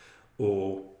Valleys,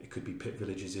 or it could be pit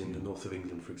villages in the north of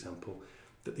England, for example,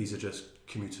 that these are just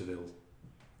commuterville.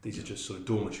 These are just sort of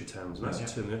dormitory towns, and that's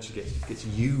a term that actually gets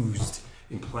used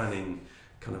in planning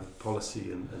kind of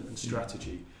policy and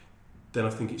strategy. Then I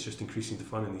think it's just increasingly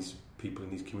defining these people in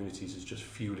these communities as just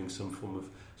fueling some form of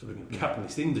sort of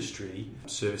capitalist industry,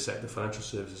 service sector, financial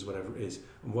services, whatever it is,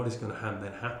 and what is going to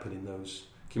then happen in those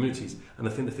communities. And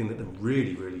I think the thing that then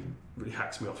really, really, really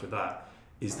hacks me off with that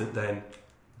is that then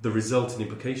the resulting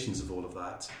implications of all of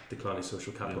that, declining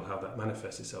social capital, how that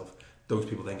manifests itself, those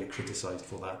people then get criticised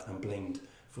for that and blamed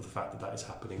for the fact that is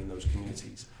happening in those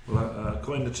communities. Well, I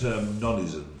coined the term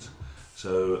nonisant.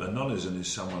 So a nonisan is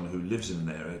someone who lives in an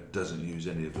area, doesn't use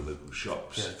any of the local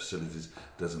shops, facilities,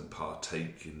 doesn't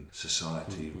partake in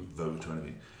society, vote or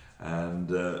anything.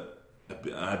 And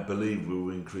I believe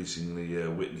we're increasingly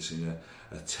witnessing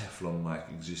a Teflon-like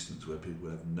existence where people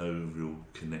have no real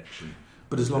connection.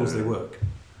 But as long as they work.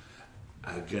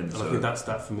 Again, and I think that's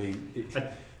that for me.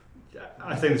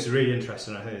 I think this is really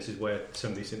interesting. I think this is where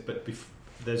some of these things... But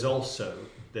there's also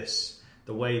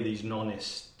the way these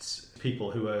nonists,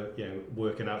 people who are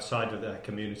working outside of their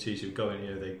communities, who go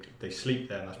in, they sleep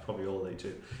there, and that's probably all they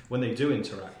do. When they do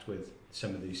interact with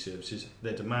some of these services,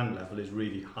 their demand level is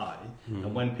really high,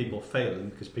 and when people fail them,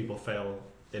 because people fail,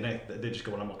 they just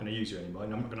go, well, I'm not going to use you anymore,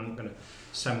 and I'm not going to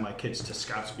send my kids to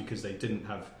scouts because they didn't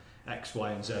have X,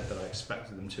 Y, and Z that I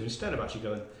expected them to. Instead of actually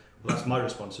going, well, that's my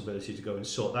responsibility to go and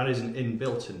sort. That isn't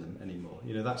inbuilt in them anymore.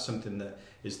 That's something that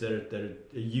is they're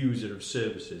a user of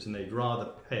services, and they'd rather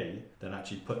pay than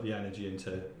actually put the energy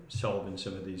into solving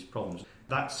some of these problems.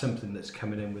 That's something that's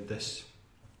coming in with this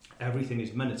everything is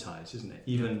monetized, isn't it?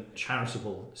 Even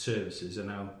charitable services are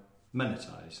now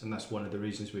monetized, and that's one of the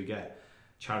reasons we get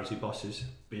charity bosses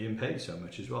being paid so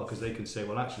much as well, because they can say,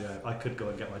 well, actually, I could go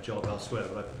and get my job elsewhere,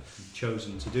 but I've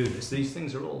chosen to do this. These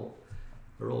things are all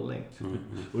linked.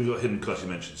 Mm-hmm. We've got hidden costs. You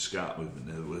mentioned Scout movement.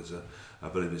 There was I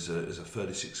believe there's a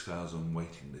 36,000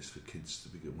 waiting list for kids to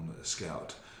become a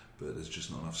Scout, but there's just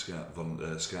not enough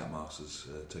Scoutmasters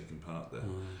taking part there.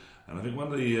 And I think one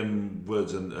of the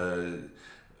words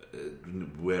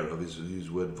aware of is use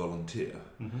the word volunteer,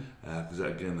 because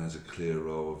that again has a clear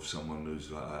role of someone who's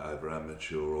like either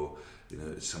amateur or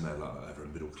somehow like either a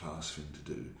middle class thing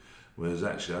to do. Whereas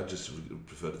actually, I just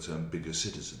prefer the term bigger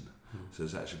citizen. So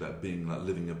it's actually about being like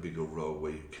living a bigger role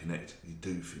where you connect, you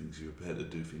do things, you're prepared to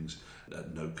do things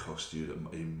at no cost to you, that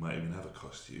might even have a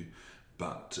cost to you,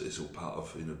 but it's all part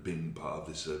of being part of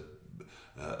this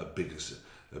a bigger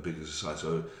society.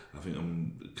 So I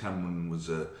think Cameron was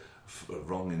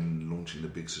wrong in launching the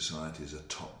Big Society as a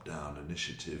top-down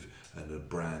initiative and a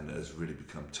brand that has really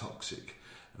become toxic.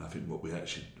 And I think what we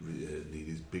actually really need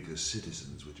is bigger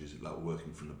citizens, which is like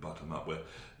working from the bottom up, where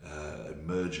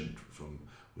emergent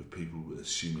with people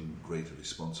assuming greater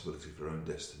responsibility for their own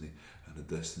destiny and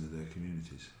the destiny of their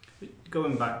communities.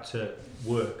 Going back to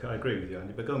work, I agree with you,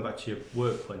 Andy, but going back to your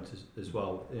work point as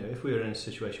well, if we are in a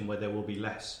situation where there will be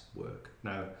less work,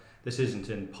 now this isn't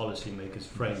in policymakers'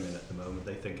 framing at the moment.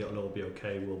 They think it'll all be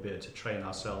okay, we'll be able to train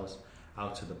ourselves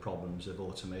out of the problems of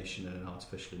automation and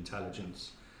artificial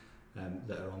intelligence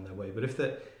that are on their way. But if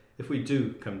they're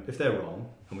wrong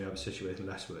and we have a situation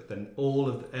less work, then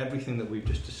everything that we've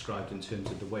just described in terms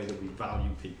of the way that we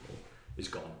value people is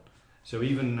gone. So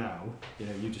even now,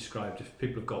 you described if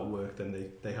people have got work,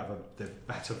 then they have a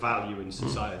better value in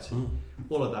society.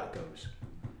 All of that goes.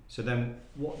 So then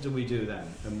what do we do then?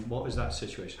 And what is that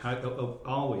situation? How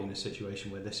are we in a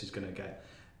situation where this is going to get,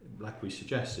 like we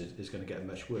suggested, is going to get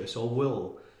much worse? Or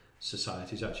will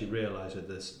societies actually realise that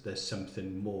there's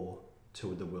something more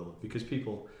to the world? Because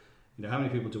people, how many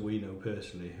people do we know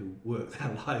personally who work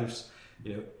their lives,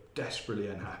 desperately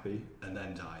unhappy and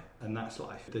then die? And that's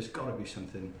life. There's got to be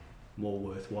something more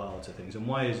worthwhile to things. And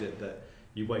why is it that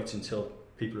you wait until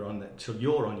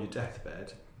you're on your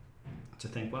deathbed to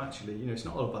think, well, actually, it's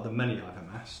not all about the money I've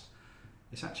amassed.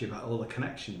 It's actually about all the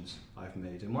connections I've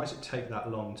made. And why does it take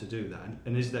that long to do that?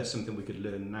 And is there something we could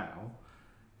learn now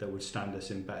that would stand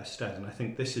us in better stead? And I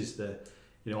think this is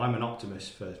I'm an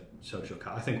optimist for social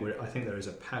care. I think there is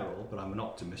a peril, but I'm an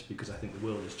optimist because I think the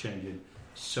world is changing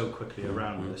so quickly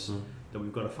around us that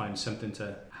we've got to find something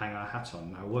to hang our hat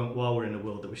on. Now, while we're in a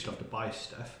world that we still have to buy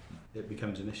stuff, it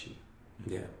becomes an issue.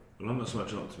 Yeah. Well, I'm not so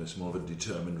much an optimist, more of a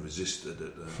determined resistor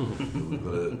that we've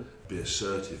got to be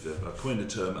assertive. I coined the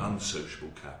term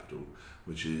unsociable capital,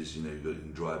 which is, you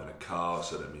can drive in a car,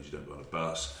 so that means you don't go on a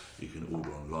bus. You can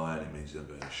order online, it means you don't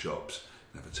go in shops.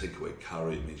 You have a takeaway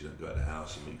curry, it means you don't go out of the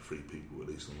house and meet 3 people at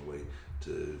least on the way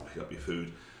to pick up your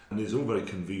food. And these are all very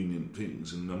convenient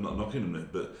things, and I'm not knocking them,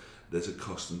 but there's a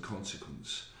cost and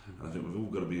consequence. And I think we've all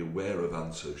got to be aware of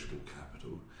unsociable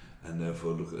capital, and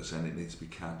therefore look at it saying it needs to be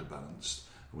counterbalanced.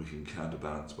 We can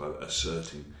counterbalance by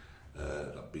asserting,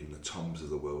 like being the Toms of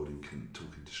the world and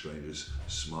talking to strangers,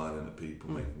 smiling at people,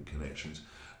 making connections,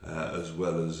 as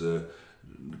well as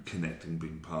connecting,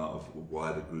 being part of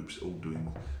wider groups, all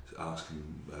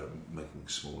making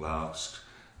small asks,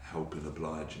 helping,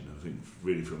 obliging. I think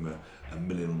really from a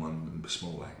million and one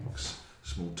small acts,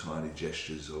 small tiny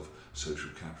gestures of social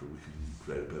capital, we can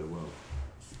create a better world.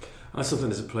 I still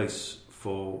think there's a place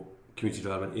for community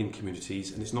development in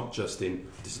communities, and it's not just in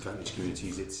disadvantaged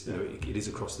communities, it is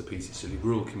across the piece. It's certainly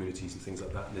rural communities and things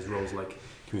like that, and there's roles like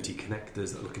community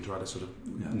connectors that are looking to try to sort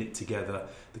of knit together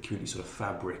the community sort of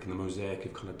fabric and the mosaic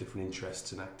of kind of different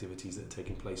interests and activities that are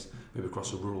taking place maybe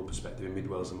across a rural perspective in Mid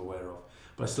Wales I'm aware of.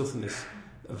 But I still think there's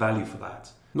a value for that,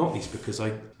 not least because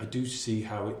I do see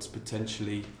how it's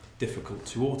potentially difficult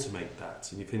to automate that,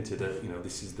 and you've hinted at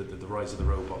this is the rise of the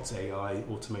robots, AI,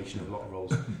 automation of a lot of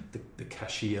roles, the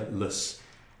cashierless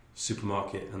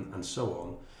supermarket and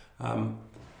so on.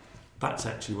 That's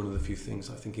actually one of the few things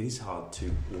I think it is hard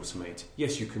to automate.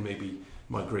 Yes, you can maybe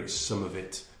migrate some of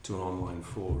it to an online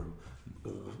forum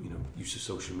or use of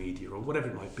social media or whatever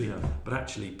it might be, but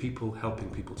actually helping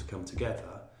people to come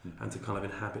together and to kind of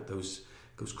inhabit those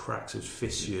cracks, those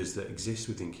fissures that exist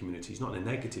within communities, not in a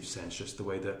negative sense, just the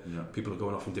way that people are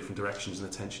going off in different directions and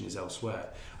attention is elsewhere.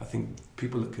 I think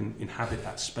people that can inhabit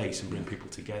that space and bring people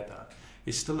together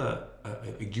is still a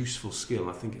useful skill.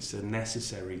 I think it's a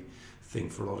necessary thing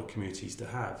for a lot of communities to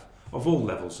have, of all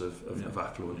levels of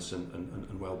affluence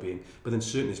and well-being, but then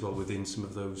certainly as well within some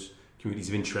of those communities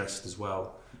of interest as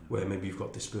well, where maybe you've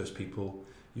got dispersed people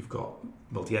you've got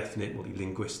multi-ethnic,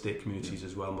 multi-linguistic communities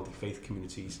as well, multi-faith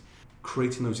communities.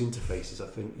 Creating those interfaces, I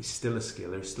think, is still a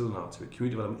skill. There is still an art to it.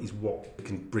 Community development is what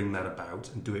can bring that about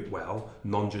and do it well,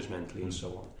 non-judgmentally, and so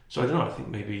on. So I don't know. I think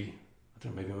maybe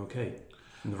I'm okay.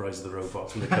 In the Rise of the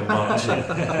Robots, when they come marching,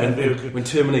 when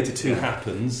Terminator 2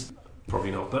 happens, probably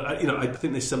not. But I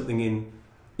think there's something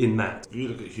in that. If you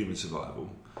look at human survival,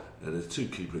 there's two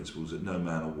key principles: that no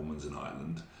man or woman's an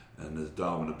island, and as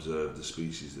Darwin observed, the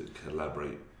species that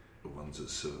collaborate are ones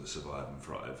that survive and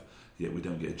thrive. Yet we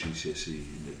don't get a GCSE,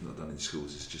 it's not done in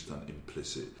schools, it's just done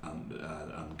implicit,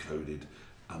 uncoded,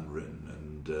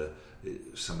 unwritten,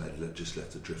 and some just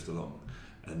left to drift along.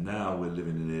 And now we're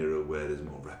living in an era where there's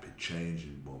more rapid change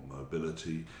and more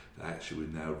mobility. Actually,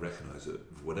 we now recognise that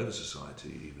whatever society,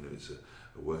 even if it's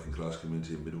a working class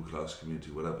community, a middle class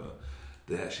community, whatever,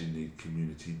 they actually need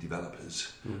community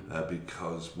developers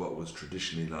because what was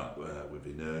traditionally like with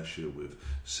inertia, with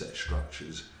set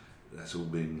structures, that's all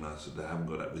being lost. They haven't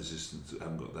got that resistance, they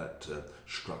haven't got that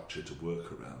structure to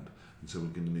work around. And so we're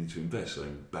going to need to invest. So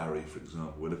in Barry, for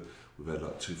example, we've had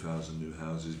like 2,000 new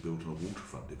houses built on a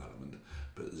waterfront development,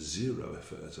 but zero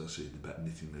effort, as I see, about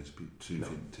knitting those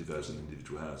 2,000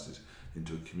 individual houses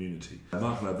into a community.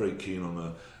 Mark and I are very keen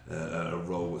on a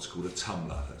role what's called a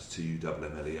tumler. That's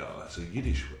Tummler. It's a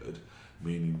Yiddish word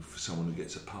meaning for someone who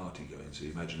gets a party going. So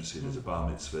you imagine a scene as a bar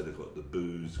mitzvah, they've got the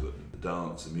booze, they've got the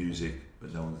dance, the music,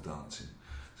 but no one's dancing.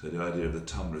 So the idea of the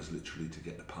tumbler is literally to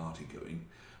get the party going.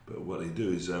 But what they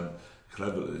do is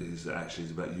clever is actually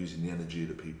it's about using the energy of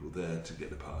the people there to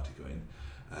get the party going.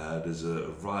 There's a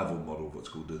rival model, what's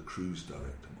called the cruise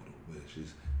director model, which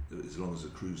is as long as the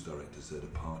cruise director's there, the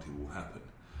party will happen.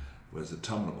 Whereas the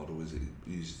tumbler model is it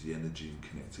uses the energy and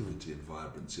connectivity and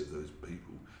vibrancy of those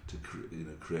people to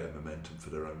create a momentum for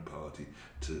their own party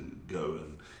to go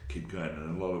and keep going.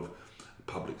 And a lot of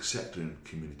public sector and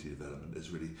community development has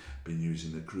really been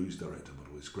using the cruise director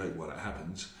model. It's great while it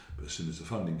happens, but as soon as the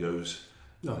funding goes,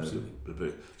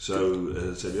 absolutely. So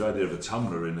the idea of a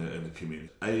tumbler in a community,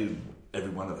 every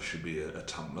one of us should be a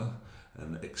tumbler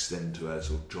and extend to our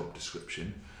sort of job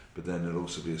description. But then there'll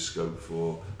also be a scope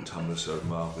for Tumblr, so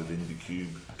Mark with IndieCube,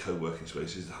 co-working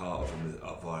spaces, the heart of them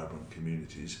are vibrant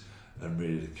communities, and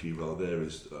really the key role there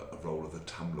is a role of a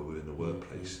Tumblr within the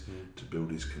workplace to build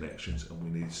these connections, and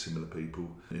we need similar people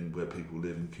in where people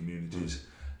live in communities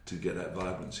to get that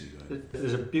vibrancy going.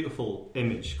 There's a beautiful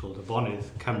image called the Bonydd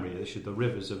Cymru, which is the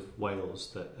rivers of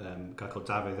Wales that a guy called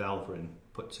David Elfryn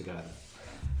put together,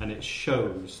 and it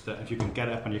shows that if you can get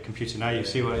it up on your computer now, you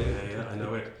see what I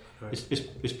know it.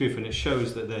 It's beautiful, and it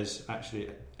shows that there's actually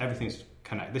everything's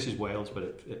connected. This is Wales, but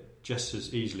it just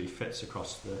as easily fits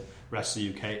across the rest of the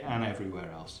UK and everywhere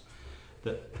else.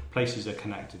 That places are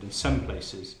connected, and some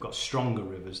places got stronger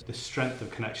rivers. The strength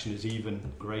of connection is even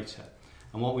greater.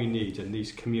 And what we need in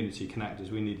these community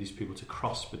connectors, we need these people to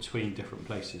cross between different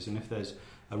places. And if there's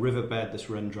a riverbed that's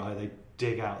run dry, they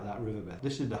dig out that riverbed.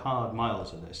 This is the hard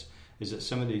miles of this, is that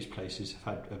some of these places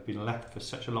have been left for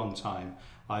such a long time,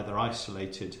 either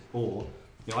isolated or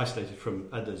isolated from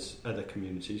other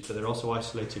communities, but they're also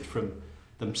isolated from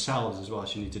themselves as well.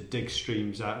 So you need to dig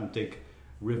streams out and dig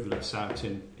rivulets out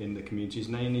in the communities.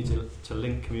 Now you need to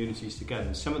link communities together.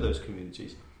 And some of those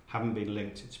communities haven't been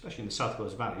linked, especially in the South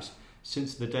Wales valleys,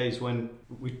 since the days when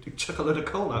we took a load of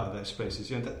coal out of their spaces.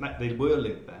 They were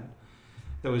linked then.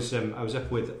 There was I was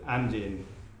up with Andy in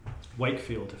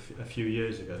Wakefield a few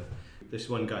years ago. This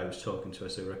one guy was talking to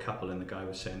us, they were a couple, and the guy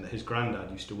was saying that his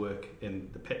granddad used to work in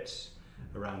the pits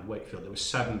around Wakefield. There were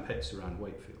 7 pits around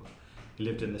Wakefield. He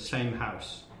lived in the same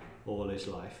house all his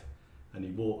life, and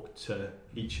he walked to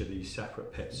each of these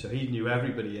separate pits. So he knew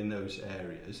everybody in those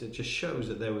areas. It just shows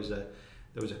that there was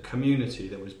a community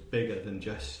that was bigger than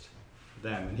just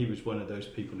them, and he was one of those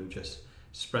people who just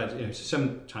spread. So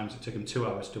sometimes it took him 2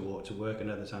 hours to walk to work,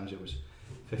 and other times it was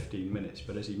 15 minutes.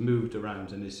 But as he moved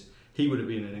around, and he would have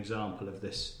been an example of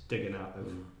this digging out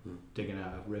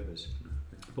of rivers.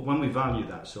 But when we value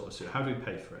that sort of stuff, how do we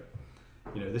pay for it?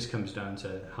 This comes down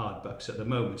to hard bucks. At the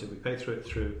moment, if we pay through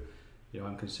it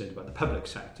I'm concerned about the public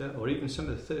sector or even some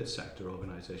of the third sector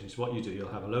organisations. What you do, you'll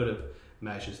have a load of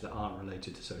measures that aren't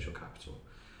related to social capital.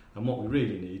 And what we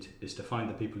really need is to find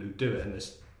the people who do it.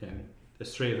 And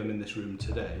there's 3 of them in this room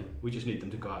today. We just need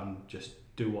them to go out and just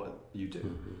do what you do.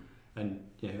 Mm-hmm. And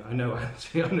I know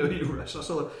you, Russ. That's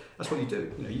what you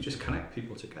do. You just connect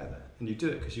people together, and you do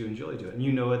it because you enjoy doing it, and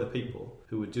you know other people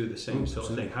who would do the same sort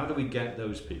of thing. How do we get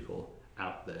those people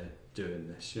out there doing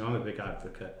this? I'm a big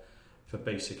advocate for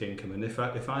basic income, and if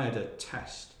I had a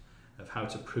test of how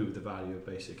to prove the value of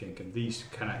basic income, these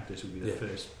connectors would be the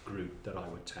first group that I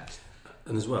would test.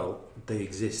 And as well, they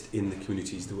exist in the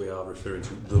communities that we are referring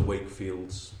to, the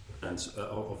Wakefields and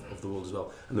of the world as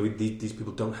well. And these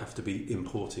people don't have to be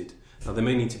imported. Now, there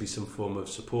may need to be some form of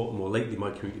support. More lately,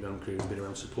 my community development career has been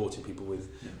around supporting people with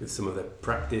some of their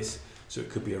practice. So it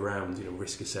could be around,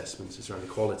 risk assessments, it's around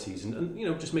equalities, and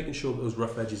just making sure that those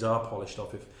rough edges are polished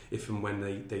off if and when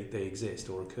they exist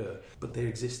or occur. But they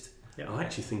exist. Yeah. I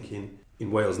actually think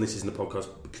in Wales, and this isn't a podcast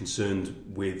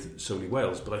concerned with solely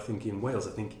Wales, but I think in Wales,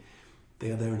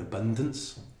 they are there in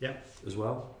abundance as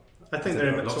well. I think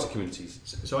there are lots of communities.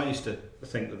 So I used to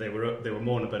think that they were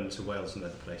more in abundance in Wales than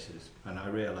other places, and I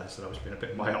realised that I was being a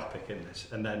bit myopic in this.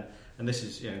 And this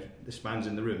is, this man's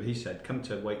in the room. He said, "Come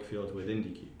to Wakefield with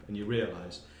IndieCube," and you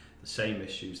realise the same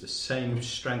issues, the same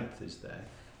strength is there.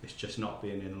 It's just not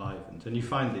being enlivened. And you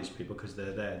find these people because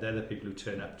they're there. They're the people who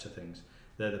turn up to things.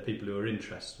 They're the people who are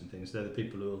interested in things. They're the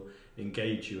people who will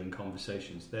engage you in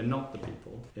conversations. They're not the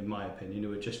people, in my opinion,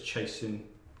 who are just chasing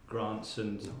grants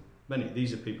and money.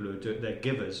 These are people who they're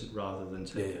givers rather than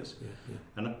takers. Yeah.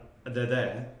 And they're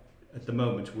there. At the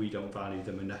moment, we don't value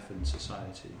them enough in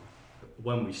society. But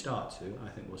when we start to, I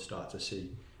think we'll start to see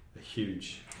a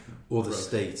huge or the growth.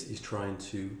 State is trying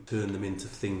to turn them into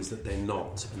things that they're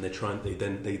not, and they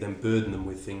then burden them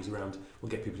with things around, we'll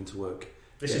get people into work.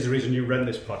 This is the reason you run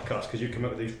this podcast, because you come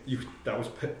up with these. That was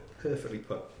perfectly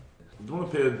put. I don't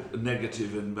want to appear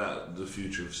negative about the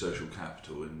future of social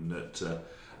capital, in that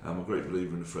I'm a great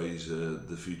believer in the phrase,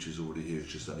 the future's already here,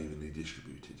 it's just unevenly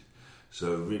distributed.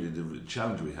 So really the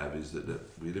challenge we have is that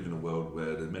we live in a world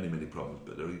where there are many, many problems,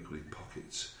 but there are equally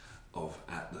pockets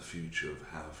at the future of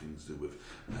how things do with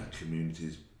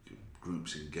communities,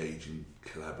 groups engaging,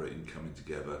 collaborating, coming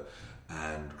together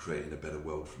and creating a better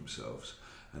world for themselves.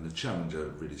 And the challenge I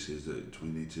really see is that we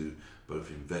need to both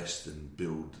invest and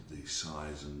build the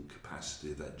size and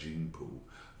capacity of that gene pool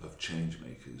of change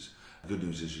makers. The good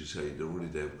news is, you say, they're already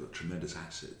there, we've got tremendous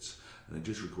assets, and it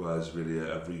just requires really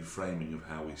a reframing of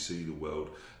how we see the world,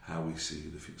 how we see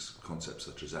the concepts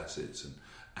such as assets and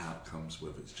outcomes,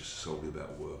 whether it's just solely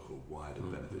about work or wider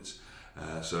benefits.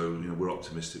 So we're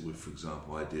optimistic with, for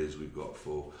example, ideas we've got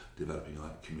for developing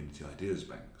community ideas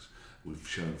banks. We've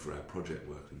shown for our project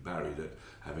work in Barry that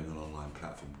having an online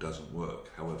platform doesn't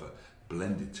work. However,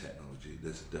 blended technology,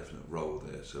 there's a definite role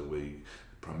there. So we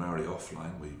primarily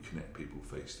offline, where you connect people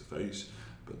face to face,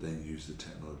 but then use the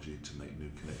technology to make new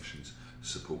connections,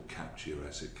 support capture,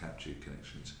 asset capture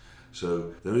connections.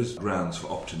 So there is grounds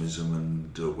for optimism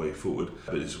and a way forward,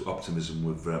 but it's optimism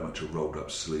with very much a rolled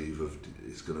up sleeve of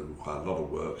it's going to require a lot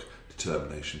of work,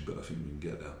 determination, but I think we can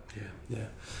get there. Yeah.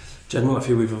 Jen, I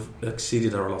feel we've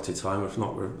exceeded our allotted time. If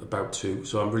not, we're about to.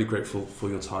 So I'm really grateful for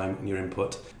your time and your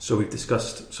input. So we've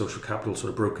discussed social capital,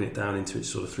 sort of broken it down into its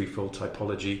sort of threefold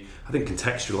typology. I think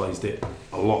contextualised it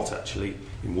a lot, actually,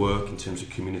 in work, in terms of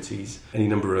communities. Any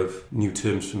number of new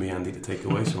terms for me, Andy, to take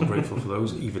away, so I'm grateful for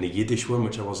those. Even a Yiddish one,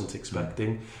 which I wasn't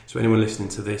expecting. So anyone listening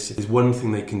to this, if there's one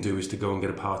thing they can do is to go and get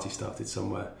a party started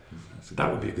somewhere.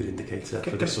 That would be a good indicator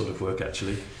for this sort of work,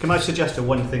 actually. Can I suggest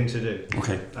one thing to do?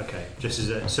 Okay. Just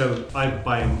so I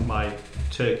buy my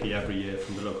turkey every year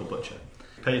from the local butcher.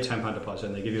 Pay a £10 deposit,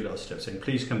 and they give you a little slip saying,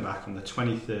 "Please come back on the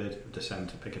 23rd of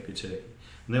December to pick up your turkey."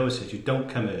 And they always say to you, "Don't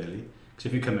come early, because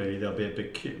if you come early, there'll be a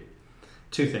big queue."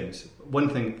 Two things. One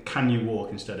thing, can you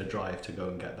walk instead of drive to go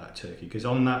and get that turkey? Because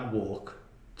on that walk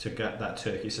to get that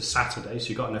turkey, it's a Saturday, so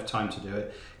you've got enough time to do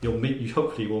it. You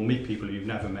hopefully will meet people you've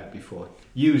never met before.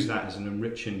 Use that as an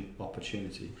enriching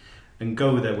opportunity, and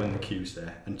go there when the queue's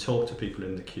there and talk to people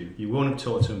in the queue. You won't have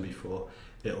talked to them before.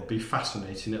 It'll be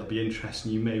fascinating, it'll be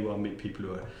interesting. You may well meet people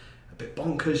who are a bit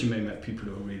bonkers, you may meet people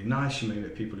who are really nice, you may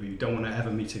meet people who you don't want to ever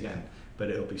meet again,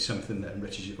 but it'll be something that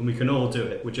enriches you. And we can all do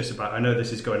it. We're just about, I know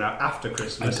this is going out after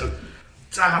Christmas.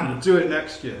 Damn, we'll do it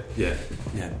next year. Yeah.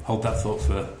 Hold that thought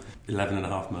for 11 and a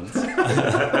half months.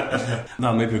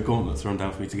 No, maybe a gauntlet thrown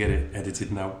down for me to get it edited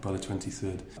and out by the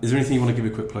 23rd. Is there anything you want to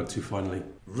give a quick plug to finally?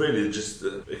 Really, just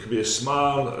it could be a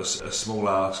smile, a small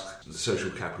ask. The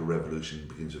social capital revolution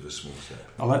begins with a small step.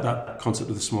 I like that concept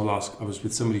of the small ask. I was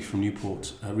with somebody from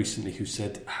Newport recently who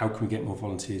said, how can we get more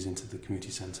volunteers into the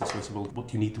community centre? So I said, well, what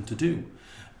do you need them to do?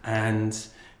 And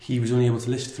he was only able to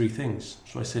list 3 things.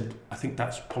 So I said, I think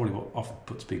that's probably what off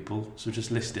puts people. So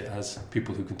just list it as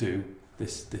people who can do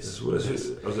this. I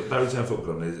was at Barry Town Football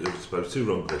Club, and they posed 2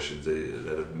 wrong questions. They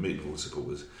had a meeting with all the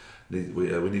supporters.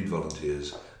 We need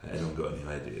volunteers. Anyone got any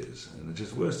ideas? And they're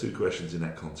just the worst 2 questions in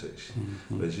that context.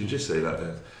 But you just say like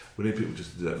that, we need people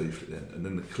just to do that leaflet then. And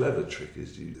then the clever trick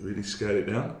is, do you really scale it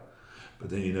down? But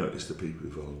then you notice the people who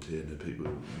volunteer and the people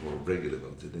who more regularly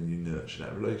volunteer, then you nurture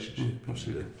that relationship.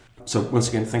 Absolutely. So once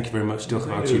again, thank you very much. Diolch yn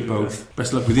fawr to you both. Yeah.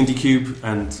 Best of luck with IndieCube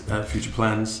and future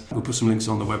plans. We'll put some links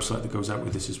on the website that goes out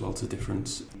with this as well to the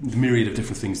myriad of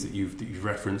different things that you've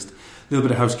referenced. A little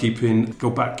bit of housekeeping.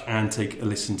 Go back and take a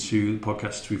listen to the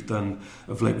podcasts we've done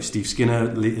of late with Steve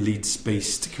Skinner, a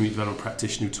Leeds-based community development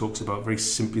practitioner who talks about very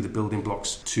simply the building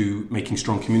blocks to making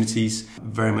strong communities.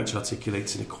 Very much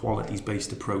articulates an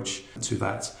equalities-based approach to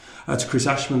that. To Chris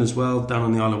Ashman as well, down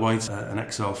on the Isle of Wight, an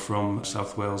exile from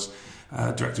South Wales.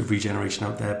 Director of Regeneration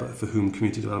out there, but for whom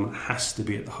community development has to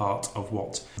be at the heart of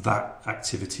what that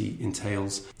activity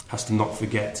entails. Has to not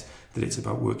forget that it's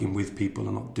about working with people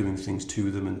and not doing things to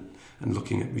them, and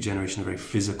looking at regeneration in a very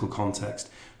physical context,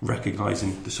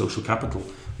 recognising the social capital.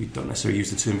 We don't necessarily use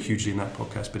the term hugely in that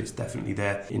podcast, but it's definitely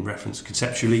there in reference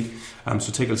conceptually.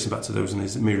 So take a listen back to those, and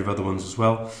there's a myriad of other ones as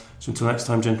well. So until next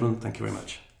time, gentlemen, thank you very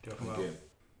much. Thank you.